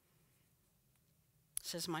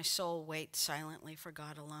 says, my soul waits silently for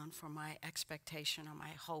God alone, for my expectation or my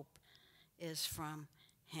hope is from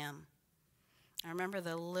him. I remember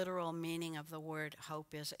the literal meaning of the word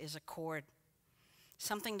hope is a cord,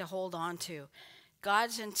 something to hold on to.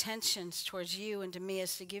 God's intentions towards you and to me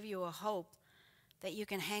is to give you a hope that you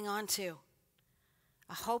can hang on to,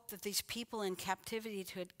 a hope that these people in captivity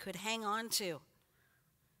could hang on to.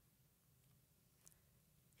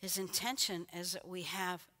 His intention is that we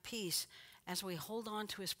have peace as we hold on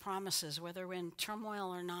to his promises, whether we're in turmoil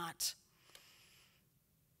or not.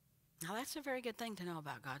 Now, that's a very good thing to know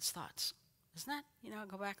about God's thoughts, isn't it? You know,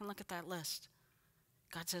 go back and look at that list.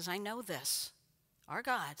 God says, I know this. Our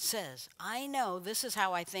God says, I know this is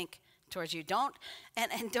how I think towards you. Don't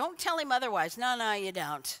tell him otherwise. No, you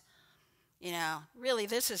don't. You know, really,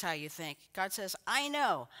 this is how you think. God says, I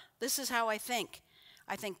know this is how I think.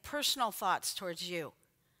 I think personal thoughts towards you.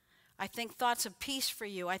 I think thoughts of peace for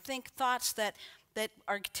you. I think thoughts that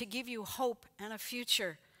are to give you hope and a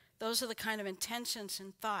future. Those are the kind of intentions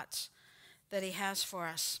and thoughts that he has for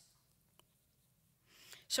us.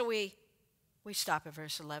 So we stop at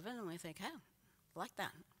verse 11 and we think, oh, I like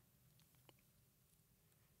that.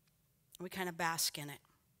 We kind of bask in it.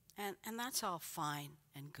 And that's all fine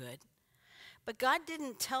and good. But God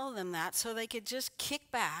didn't tell them that so they could just kick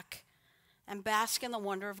back and bask in the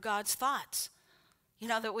wonder of God's thoughts. You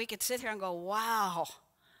know, that we could sit here and go, wow,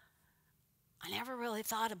 I never really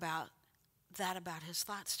thought about that about his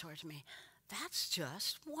thoughts towards me. That's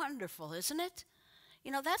just wonderful, isn't it?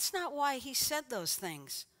 You know, that's not why he said those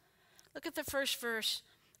things. Look at the first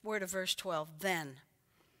word of verse 12. Then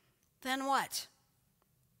what?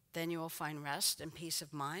 Then you will find rest and peace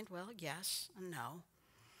of mind. Well, yes and no.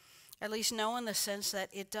 At least no in the sense that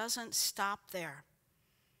it doesn't stop there.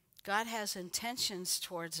 God has intentions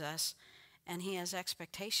towards us, and he has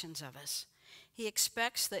expectations of us. He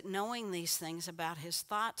expects that knowing these things about his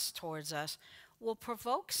thoughts towards us will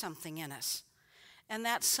provoke something in us. And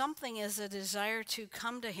that something is a desire to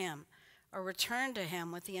come to him or return to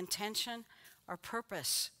him with the intention or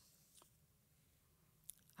purpose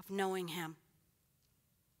of knowing him.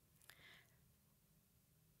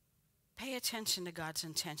 Pay attention to God's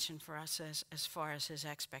intention for us as far as his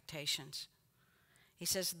expectations. He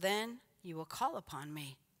says, then you will call upon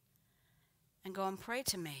me and go and pray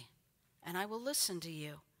to me, and I will listen to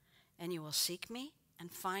you, and you will seek me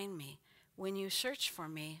and find me when you search for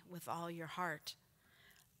me with all your heart.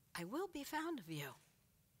 I will be found of you.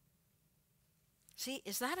 See,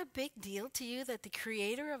 is that a big deal to you that the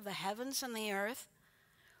creator of the heavens and the earth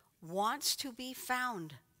wants to be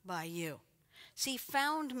found by you? See,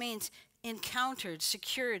 found means encountered,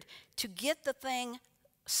 secured, to get the thing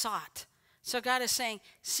sought. So God is saying,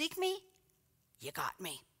 seek me, you got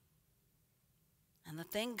me. And the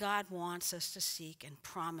thing God wants us to seek and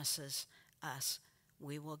promises us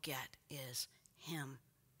we will get is him.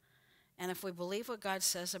 And if we believe what God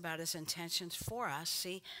says about his intentions for us,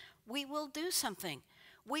 see, we will do something.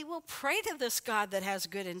 We will pray to this God that has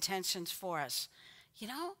good intentions for us. You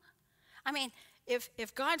know? I mean,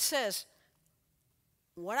 if God says,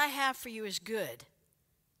 what I have for you is good,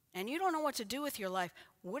 and you don't know what to do with your life,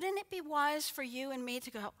 wouldn't it be wise for you and me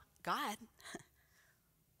to go, God,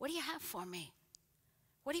 what do you have for me?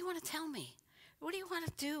 What do you want to tell me? What do you want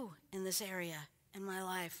to do in this area in my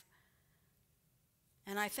life?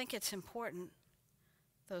 And I think it's important,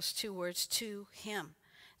 those two words, to him,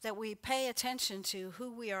 that we pay attention to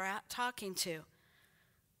who we are talking to,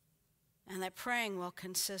 and that praying will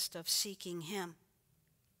consist of seeking him.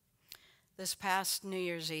 This past New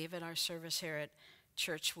Year's Eve at our service here at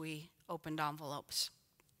church, we opened envelopes.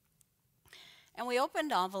 And we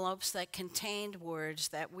opened envelopes that contained words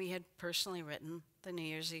that we had personally written the New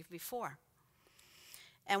Year's Eve before.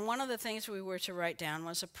 And one of the things we were to write down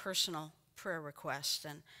was a personal prayer request.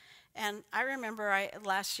 And I remember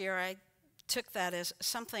last year I took that as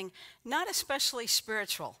something not especially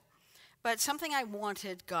spiritual, but something I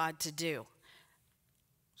wanted God to do.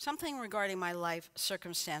 Something regarding my life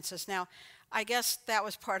circumstances. Now, I guess that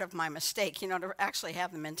was part of my mistake, to actually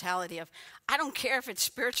have the mentality of, I don't care if it's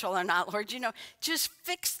spiritual or not, Lord, just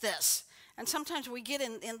fix this. And sometimes we get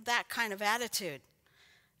in that kind of attitude.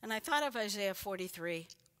 And I thought of Isaiah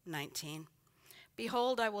 43:19.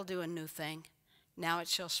 Behold, I will do a new thing. Now it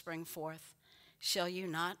shall spring forth. Shall you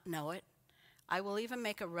not know it? I will even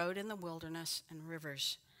make a road in the wilderness and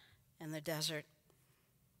rivers in the desert.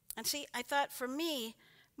 And see, I thought for me,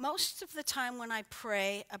 most of the time when I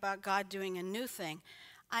pray about God doing a new thing,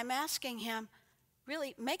 I'm asking him,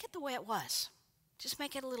 really, make it the way it was. Just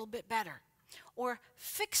make it a little bit better. Or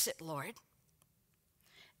fix it, Lord.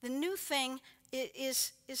 The new thing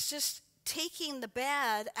is just taking the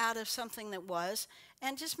bad out of something that was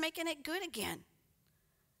and just making it good again.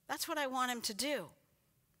 That's what I want him to do.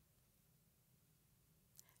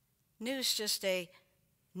 New is just a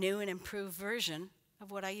new and improved version of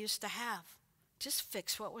what I used to have. Just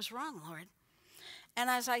fix what was wrong, Lord. And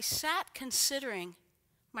as I sat considering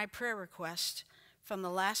my prayer request from the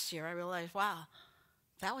last year, I realized, wow,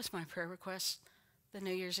 that was my prayer request the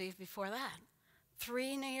New Year's Eve before that.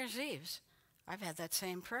 3 New Year's Eves, I've had that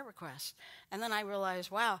same prayer request. And then I realized,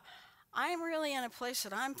 wow, I'm really in a place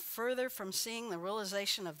that I'm further from seeing the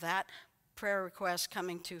realization of that prayer request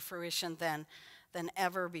coming to fruition than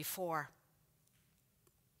ever before.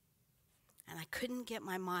 And I couldn't get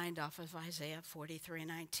my mind off of Isaiah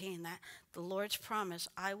 43:19, that the Lord's promise,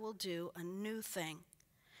 I will do a new thing.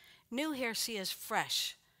 New here, see, is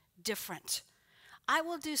fresh, different. I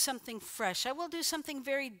will do something fresh. I will do something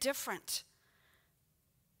very different.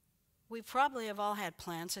 We probably have all had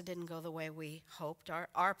plans that didn't go the way we hoped,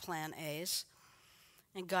 our plan A's.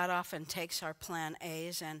 And God often takes our plan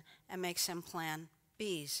A's and makes them plan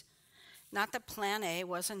B's. Not that plan A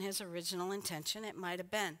wasn't his original intention, it might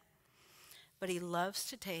have been. But he loves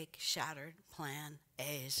to take shattered plan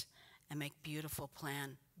A's and make beautiful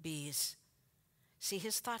plan B's. See,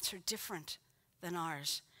 his thoughts are different than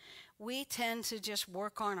ours. We tend to just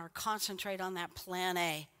work on or concentrate on that plan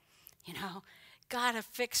A. Gotta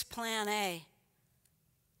fix plan A.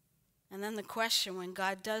 And then the question, when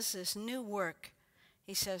God does this new work,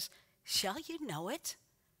 he says, shall you know it?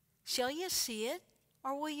 Shall you see it?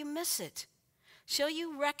 Or will you miss it? Shall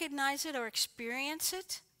you recognize it or experience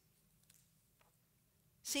it?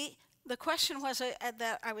 See, the question was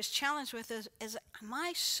that I was challenged with is, am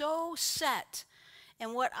I so set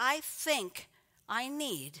in what I think I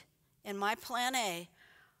need in my plan A,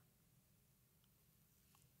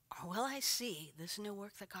 or will I see this new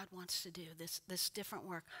work that God wants to do, this different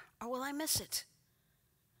work, or will I miss it?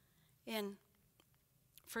 In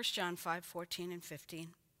 1 John 5:14 and 15,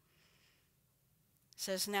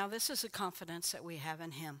 says, now this is the confidence that we have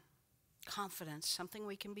in him. Confidence, something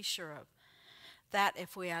we can be sure of. That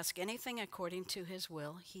if we ask anything according to his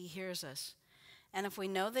will, he hears us. And if we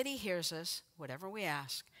know that he hears us, whatever we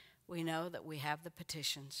ask, we know that we have the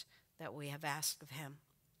petitions that we have asked of him.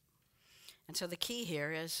 And so the key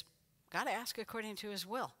here is, got to ask according to his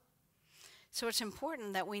will. So it's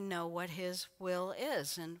important that we know what his will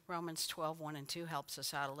is. And Romans 12:1 and 2 helps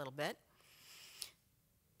us out a little bit.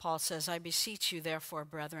 Paul says, I beseech you, therefore,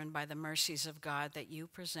 brethren, by the mercies of God, that you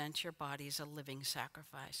present your bodies a living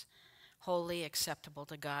sacrifice, wholly acceptable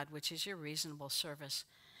to God, which is your reasonable service.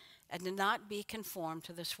 And do not be conformed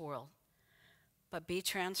to this world, but be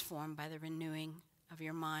transformed by the renewing of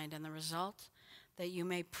your mind, and the result, that you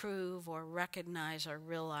may prove or recognize or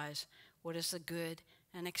realize what is the good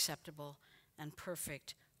and acceptable and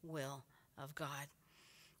perfect will of God.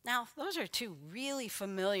 Now, those are two really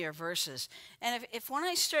familiar verses. And if when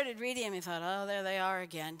I started reading them, you thought, oh, there they are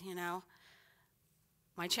again,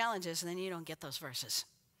 my challenge is then you don't get those verses.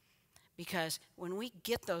 Because when we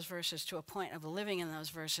get those verses to a point of living in those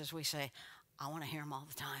verses, we say, I want to hear them all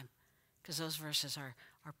the time. Because those verses are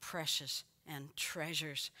precious and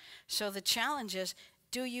treasures. So the challenge is,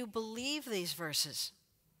 do you believe these verses?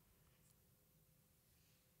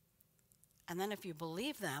 And then if you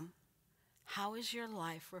believe them, how is your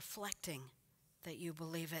life reflecting that you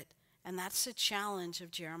believe it? And that's the challenge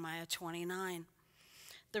of Jeremiah 29.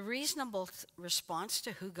 The reasonable response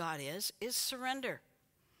to who God is surrender.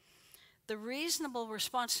 The reasonable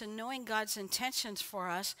response to knowing God's intentions for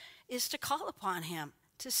us is to call upon him,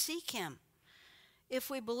 to seek him. If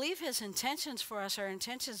we believe his intentions for us are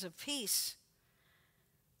intentions of peace,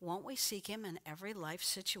 won't we seek him in every life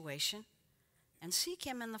situation? And seek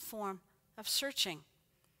him in the form of searching.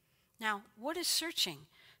 Now, what is searching?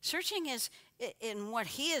 Searching is, in what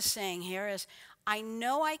he is saying here, is I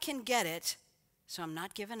know I can get it, so I'm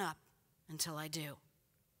not giving up until I do.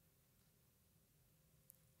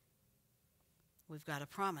 We've got a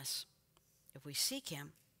promise. If we seek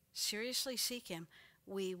him, seriously seek him,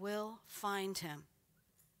 we will find him.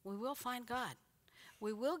 We will find God.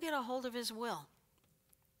 We will get a hold of his will.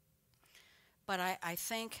 But I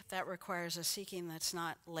think that requires a seeking that's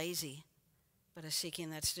not lazy, but a seeking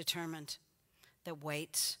that's determined, that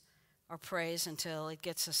waits or prays until it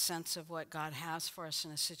gets a sense of what God has for us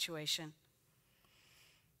in a situation.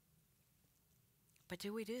 But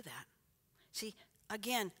do we do that? See,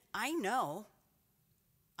 again, I know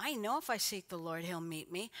if I seek the Lord, he'll meet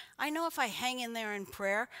me. I know if I hang in there in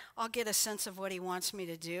prayer, I'll get a sense of what he wants me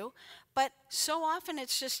to do. But so often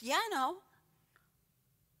it's just, yeah, I know.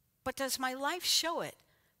 But does my life show it?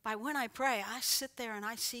 By when I pray, I sit there and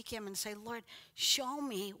I seek him and say, Lord, show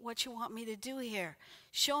me what you want me to do here.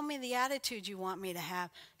 Show me the attitude you want me to have.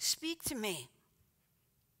 Speak to me.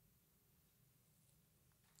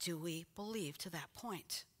 Do we believe to that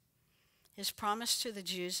point? His promise to the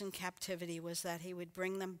Jews in captivity was that he would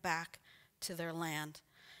bring them back to their land.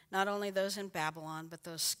 Not only those in Babylon, but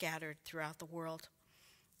those scattered throughout the world.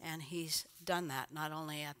 And he's done that, not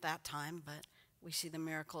only at that time, but we see the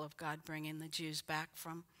miracle of God bringing the Jews back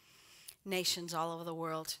from nations all over the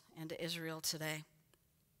world into Israel today.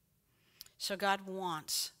 So God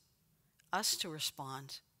wants us to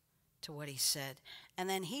respond to what he said. And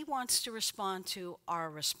then he wants to respond to our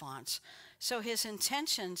response. So his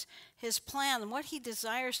intentions, his plan, what he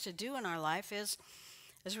desires to do in our life is,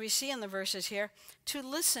 as we see in the verses here, to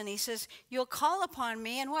listen. He says, you'll call upon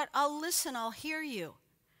me and what? I'll listen, I'll hear you.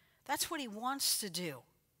 That's what he wants to do.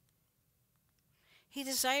 He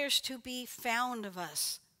desires to be found of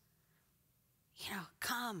us.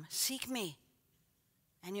 Come, seek me,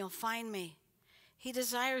 and you'll find me. He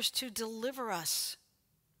desires to deliver us.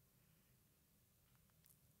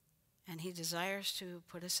 And he desires to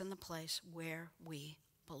put us in the place where we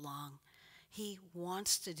belong. He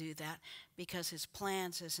wants to do that because his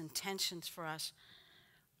plans, his intentions for us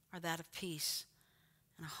are that of peace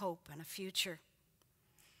and a hope and a future.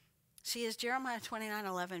 See, has Jeremiah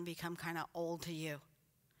 29:11 become kind of old to you?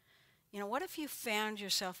 What if you found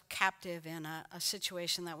yourself captive in a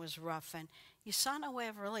situation that was rough and you saw no way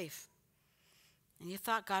of relief? And you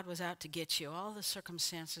thought God was out to get you. All the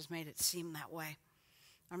circumstances made it seem that way.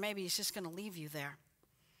 Or maybe he's just going to leave you there.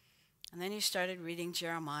 And then you started reading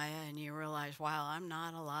Jeremiah and you realized, wow, I'm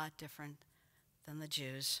not a lot different than the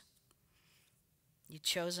Jews. You've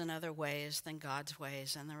chosen other ways than God's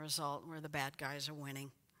ways, and the result where the bad guys are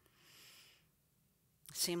winning.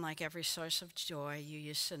 It seemed like every source of joy you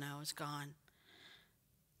used to know is gone.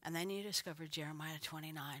 And then you discovered Jeremiah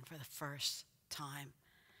 29 for the first time.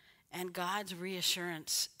 And God's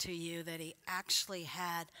reassurance to you that he actually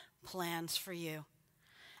had plans for you.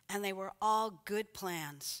 And they were all good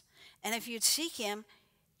plans. And if you'd seek him,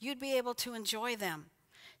 you'd be able to enjoy them.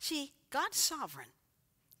 See, God's sovereign.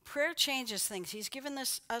 Prayer changes things. He's given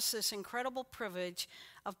us this incredible privilege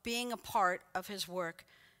of being a part of his work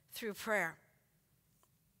through prayer.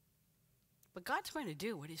 But God's going to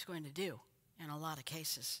do what he's going to do in a lot of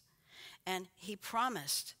cases. And he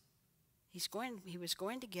promised he was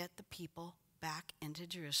going to get the people back into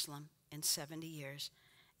Jerusalem in 70 years.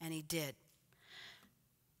 And he did.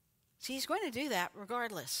 See, he's going to do that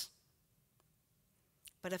regardless.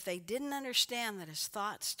 But if they didn't understand that his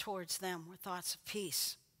thoughts towards them were thoughts of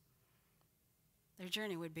peace, their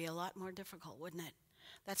journey would be a lot more difficult, wouldn't it?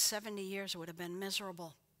 That 70 years would have been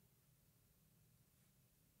miserable.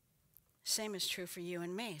 Same is true for you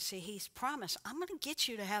and me. See, he's promised, I'm going to get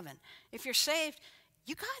you to heaven. If you're saved,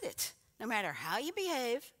 you got it. No matter how you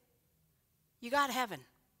behave, you got heaven.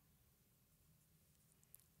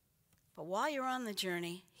 But while you're on the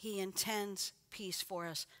journey, he intends peace for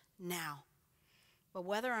us now. But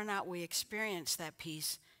whether or not we experience that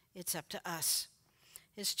peace, it's up to us.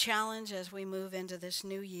 His challenge as we move into this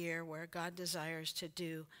new year where God desires to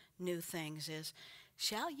do new things is,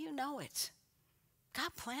 shall you know it?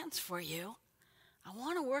 God plans for you. I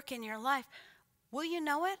want to work in your life. Will you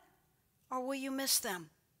know it or will you miss them?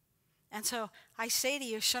 And so I say to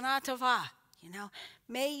you, Shanah Tovah,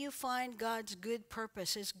 may you find God's good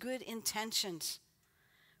purpose, his good intentions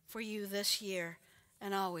for you this year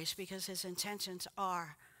and always, because his intentions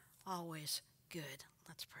are always good.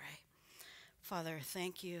 Let's pray. Father,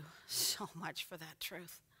 thank you so much for that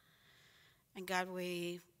truth. And God,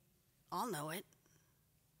 we all know it.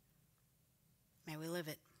 May we live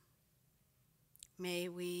it. May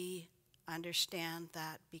we understand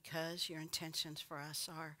that because your intentions for us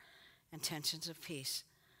are intentions of peace,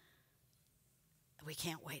 we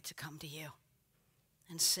can't wait to come to you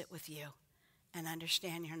and sit with you and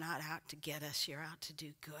understand you're not out to get us, you're out to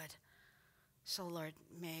do good. So, Lord,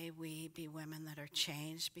 may we be women that are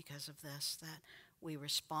changed because of this, that we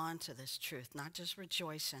respond to this truth, not just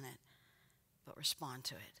rejoice in it, but respond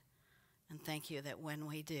to it. And thank you that when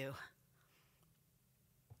we do,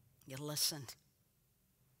 you listen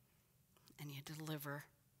and you deliver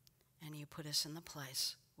and you put us in the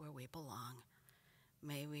place where we belong.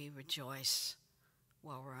 May we rejoice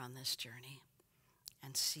while we're on this journey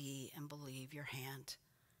and see and believe your hand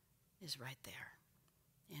is right there.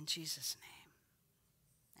 In Jesus'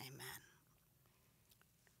 name, amen.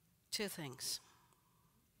 Two things.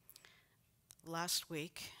 Last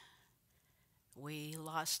week, we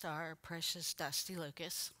lost our precious Dusty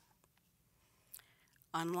Lucas.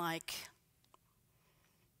 Unlike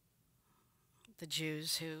the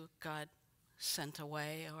Jews who God sent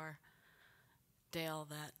away, or Dale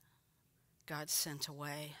that God sent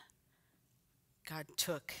away, God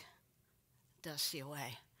took Dusty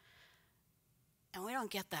away. And we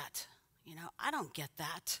don't get that. I don't get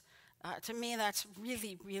that. To me, that's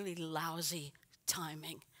really, really lousy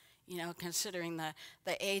timing. Considering the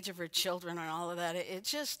age of her children and all of that, it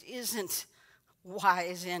just isn't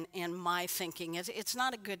wise in my thinking. It's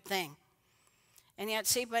not a good thing. And yet,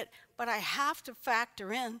 see, but I have to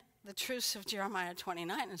factor in the truths of Jeremiah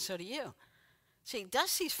 29, and so do you. See,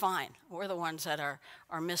 Dusty's fine. We're the ones that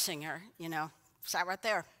are missing her, sat right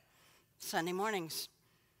there, Sunday mornings.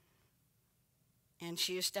 And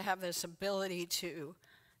she used to have this ability to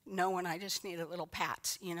know when I just need a little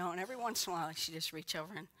pat, and every once in a while she'd just reach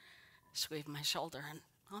over and squeeze my shoulder, and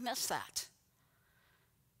I'll miss that.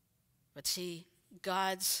 But see,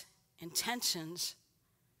 God's intentions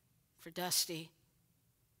for Dusty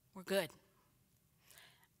were good.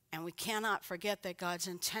 And we cannot forget that God's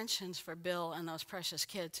intentions for Bill and those precious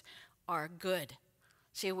kids are good.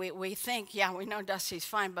 See, we think, we know Dusty's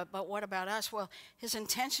fine, but what about us? Well, his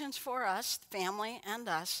intentions for us, family and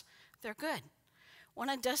us, they're good. One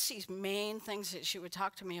of Dusty's main things that she would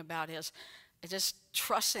talk to me about is just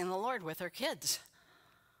trusting the Lord with her kids.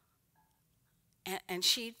 And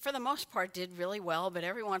she, for the most part, did really well, but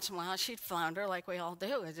every once in a while she'd flounder like we all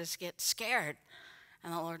do and just get scared.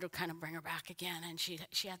 And the Lord would kind of bring her back again, and she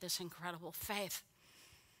had this incredible faith.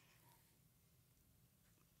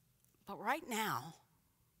 But right now,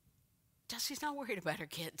 Dusty's not worried about her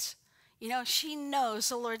kids. She knows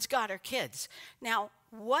the Lord's got her kids. Now,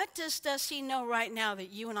 what does Dusty know right now that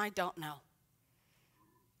you and I don't know?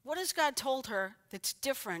 What has God told her that's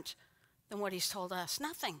different than what he's told us?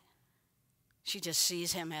 Nothing. She just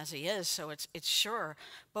sees him as he is, so it's sure.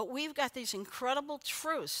 But we've got these incredible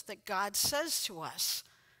truths that God says to us.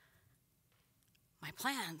 My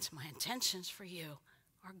plans, my intentions for you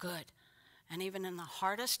are good. And even in the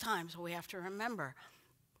hardest times, we have to remember,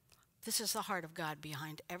 this is the heart of God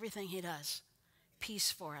behind everything he does.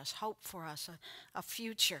 Peace for us, hope for us, a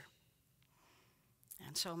future.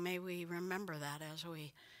 And so may we remember that as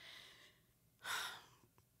we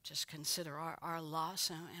just consider our loss,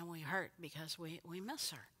 and we hurt because we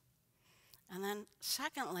miss her. And then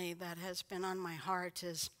secondly, that has been on my heart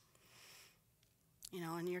is,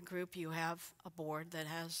 in your group you have a board that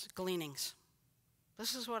has Gleanings.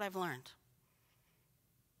 This is what I've learned.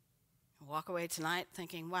 I walk away tonight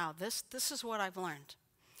thinking, wow, this is what I've learned.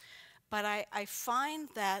 But I find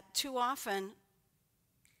that too often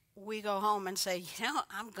we go home and say,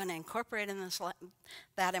 I'm going to incorporate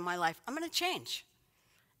that in my life. I'm going to change.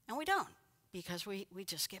 And we don't, because we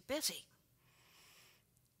just get busy.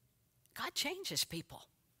 God changes people.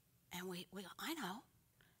 And we go, I know.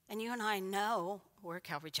 And you and I know, we're at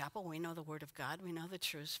Calvary Chapel, we know the Word of God, we know the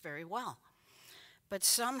truths very well. But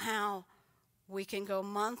somehow we can go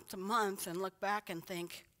month to month and look back and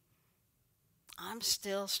think, I'm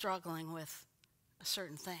still struggling with a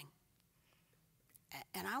certain thing.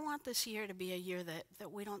 And I want this year to be a year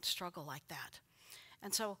that we don't struggle like that.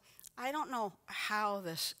 And so I don't know how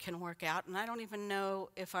this can work out, and I don't even know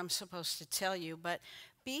if I'm supposed to tell you, but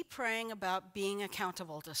be praying about being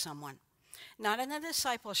accountable to someone. Not in a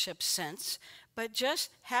discipleship sense, but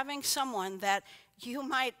just having someone that you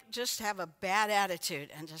might just have a bad attitude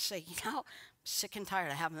and just say, I'm sick and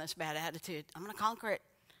tired of having this bad attitude. I'm going to conquer it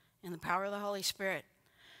in the power of the Holy Spirit.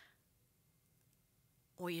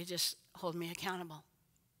 Will you just hold me accountable?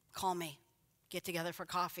 Call me. Get together for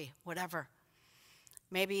coffee, whatever.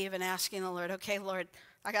 Maybe even asking the Lord, okay, Lord,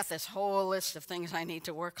 I got this whole list of things I need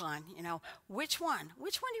to work on. Which one?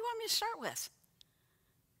 Which one do you want me to start with?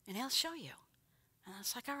 And He'll show you. And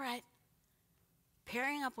it's like, all right.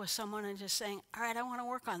 Pairing up with someone and just saying, all right, I want to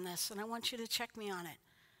work on this, and I want you to check me on it.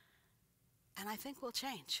 And I think we'll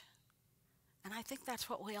change. And I think that's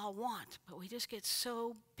what we all want. But we just get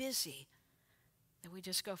so busy that we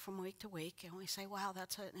just go from week to week, and we say, wow,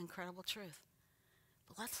 that's an incredible truth.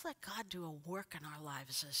 But let's let God do a work in our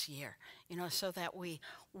lives this year, so that we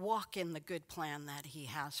walk in the good plan that He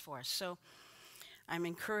has for us. So I'm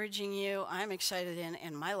encouraging you. I'm excited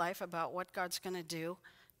in my life about what God's going to do.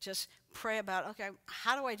 Just pray about, okay,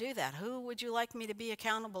 how do I do that? Who would you like me to be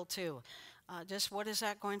accountable to? Just what is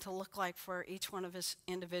that going to look like for each one of us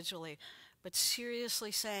individually? But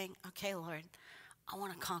seriously saying, okay, Lord, I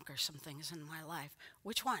want to conquer some things in my life.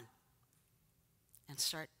 Which one? And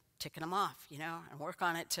start ticking them off, and work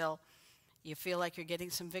on it till you feel like you're getting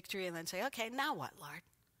some victory, and then say, okay, now what, Lord?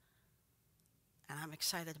 And I'm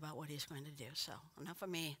excited about what He's going to do. So enough of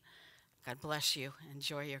me. God bless you.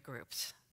 Enjoy your groups.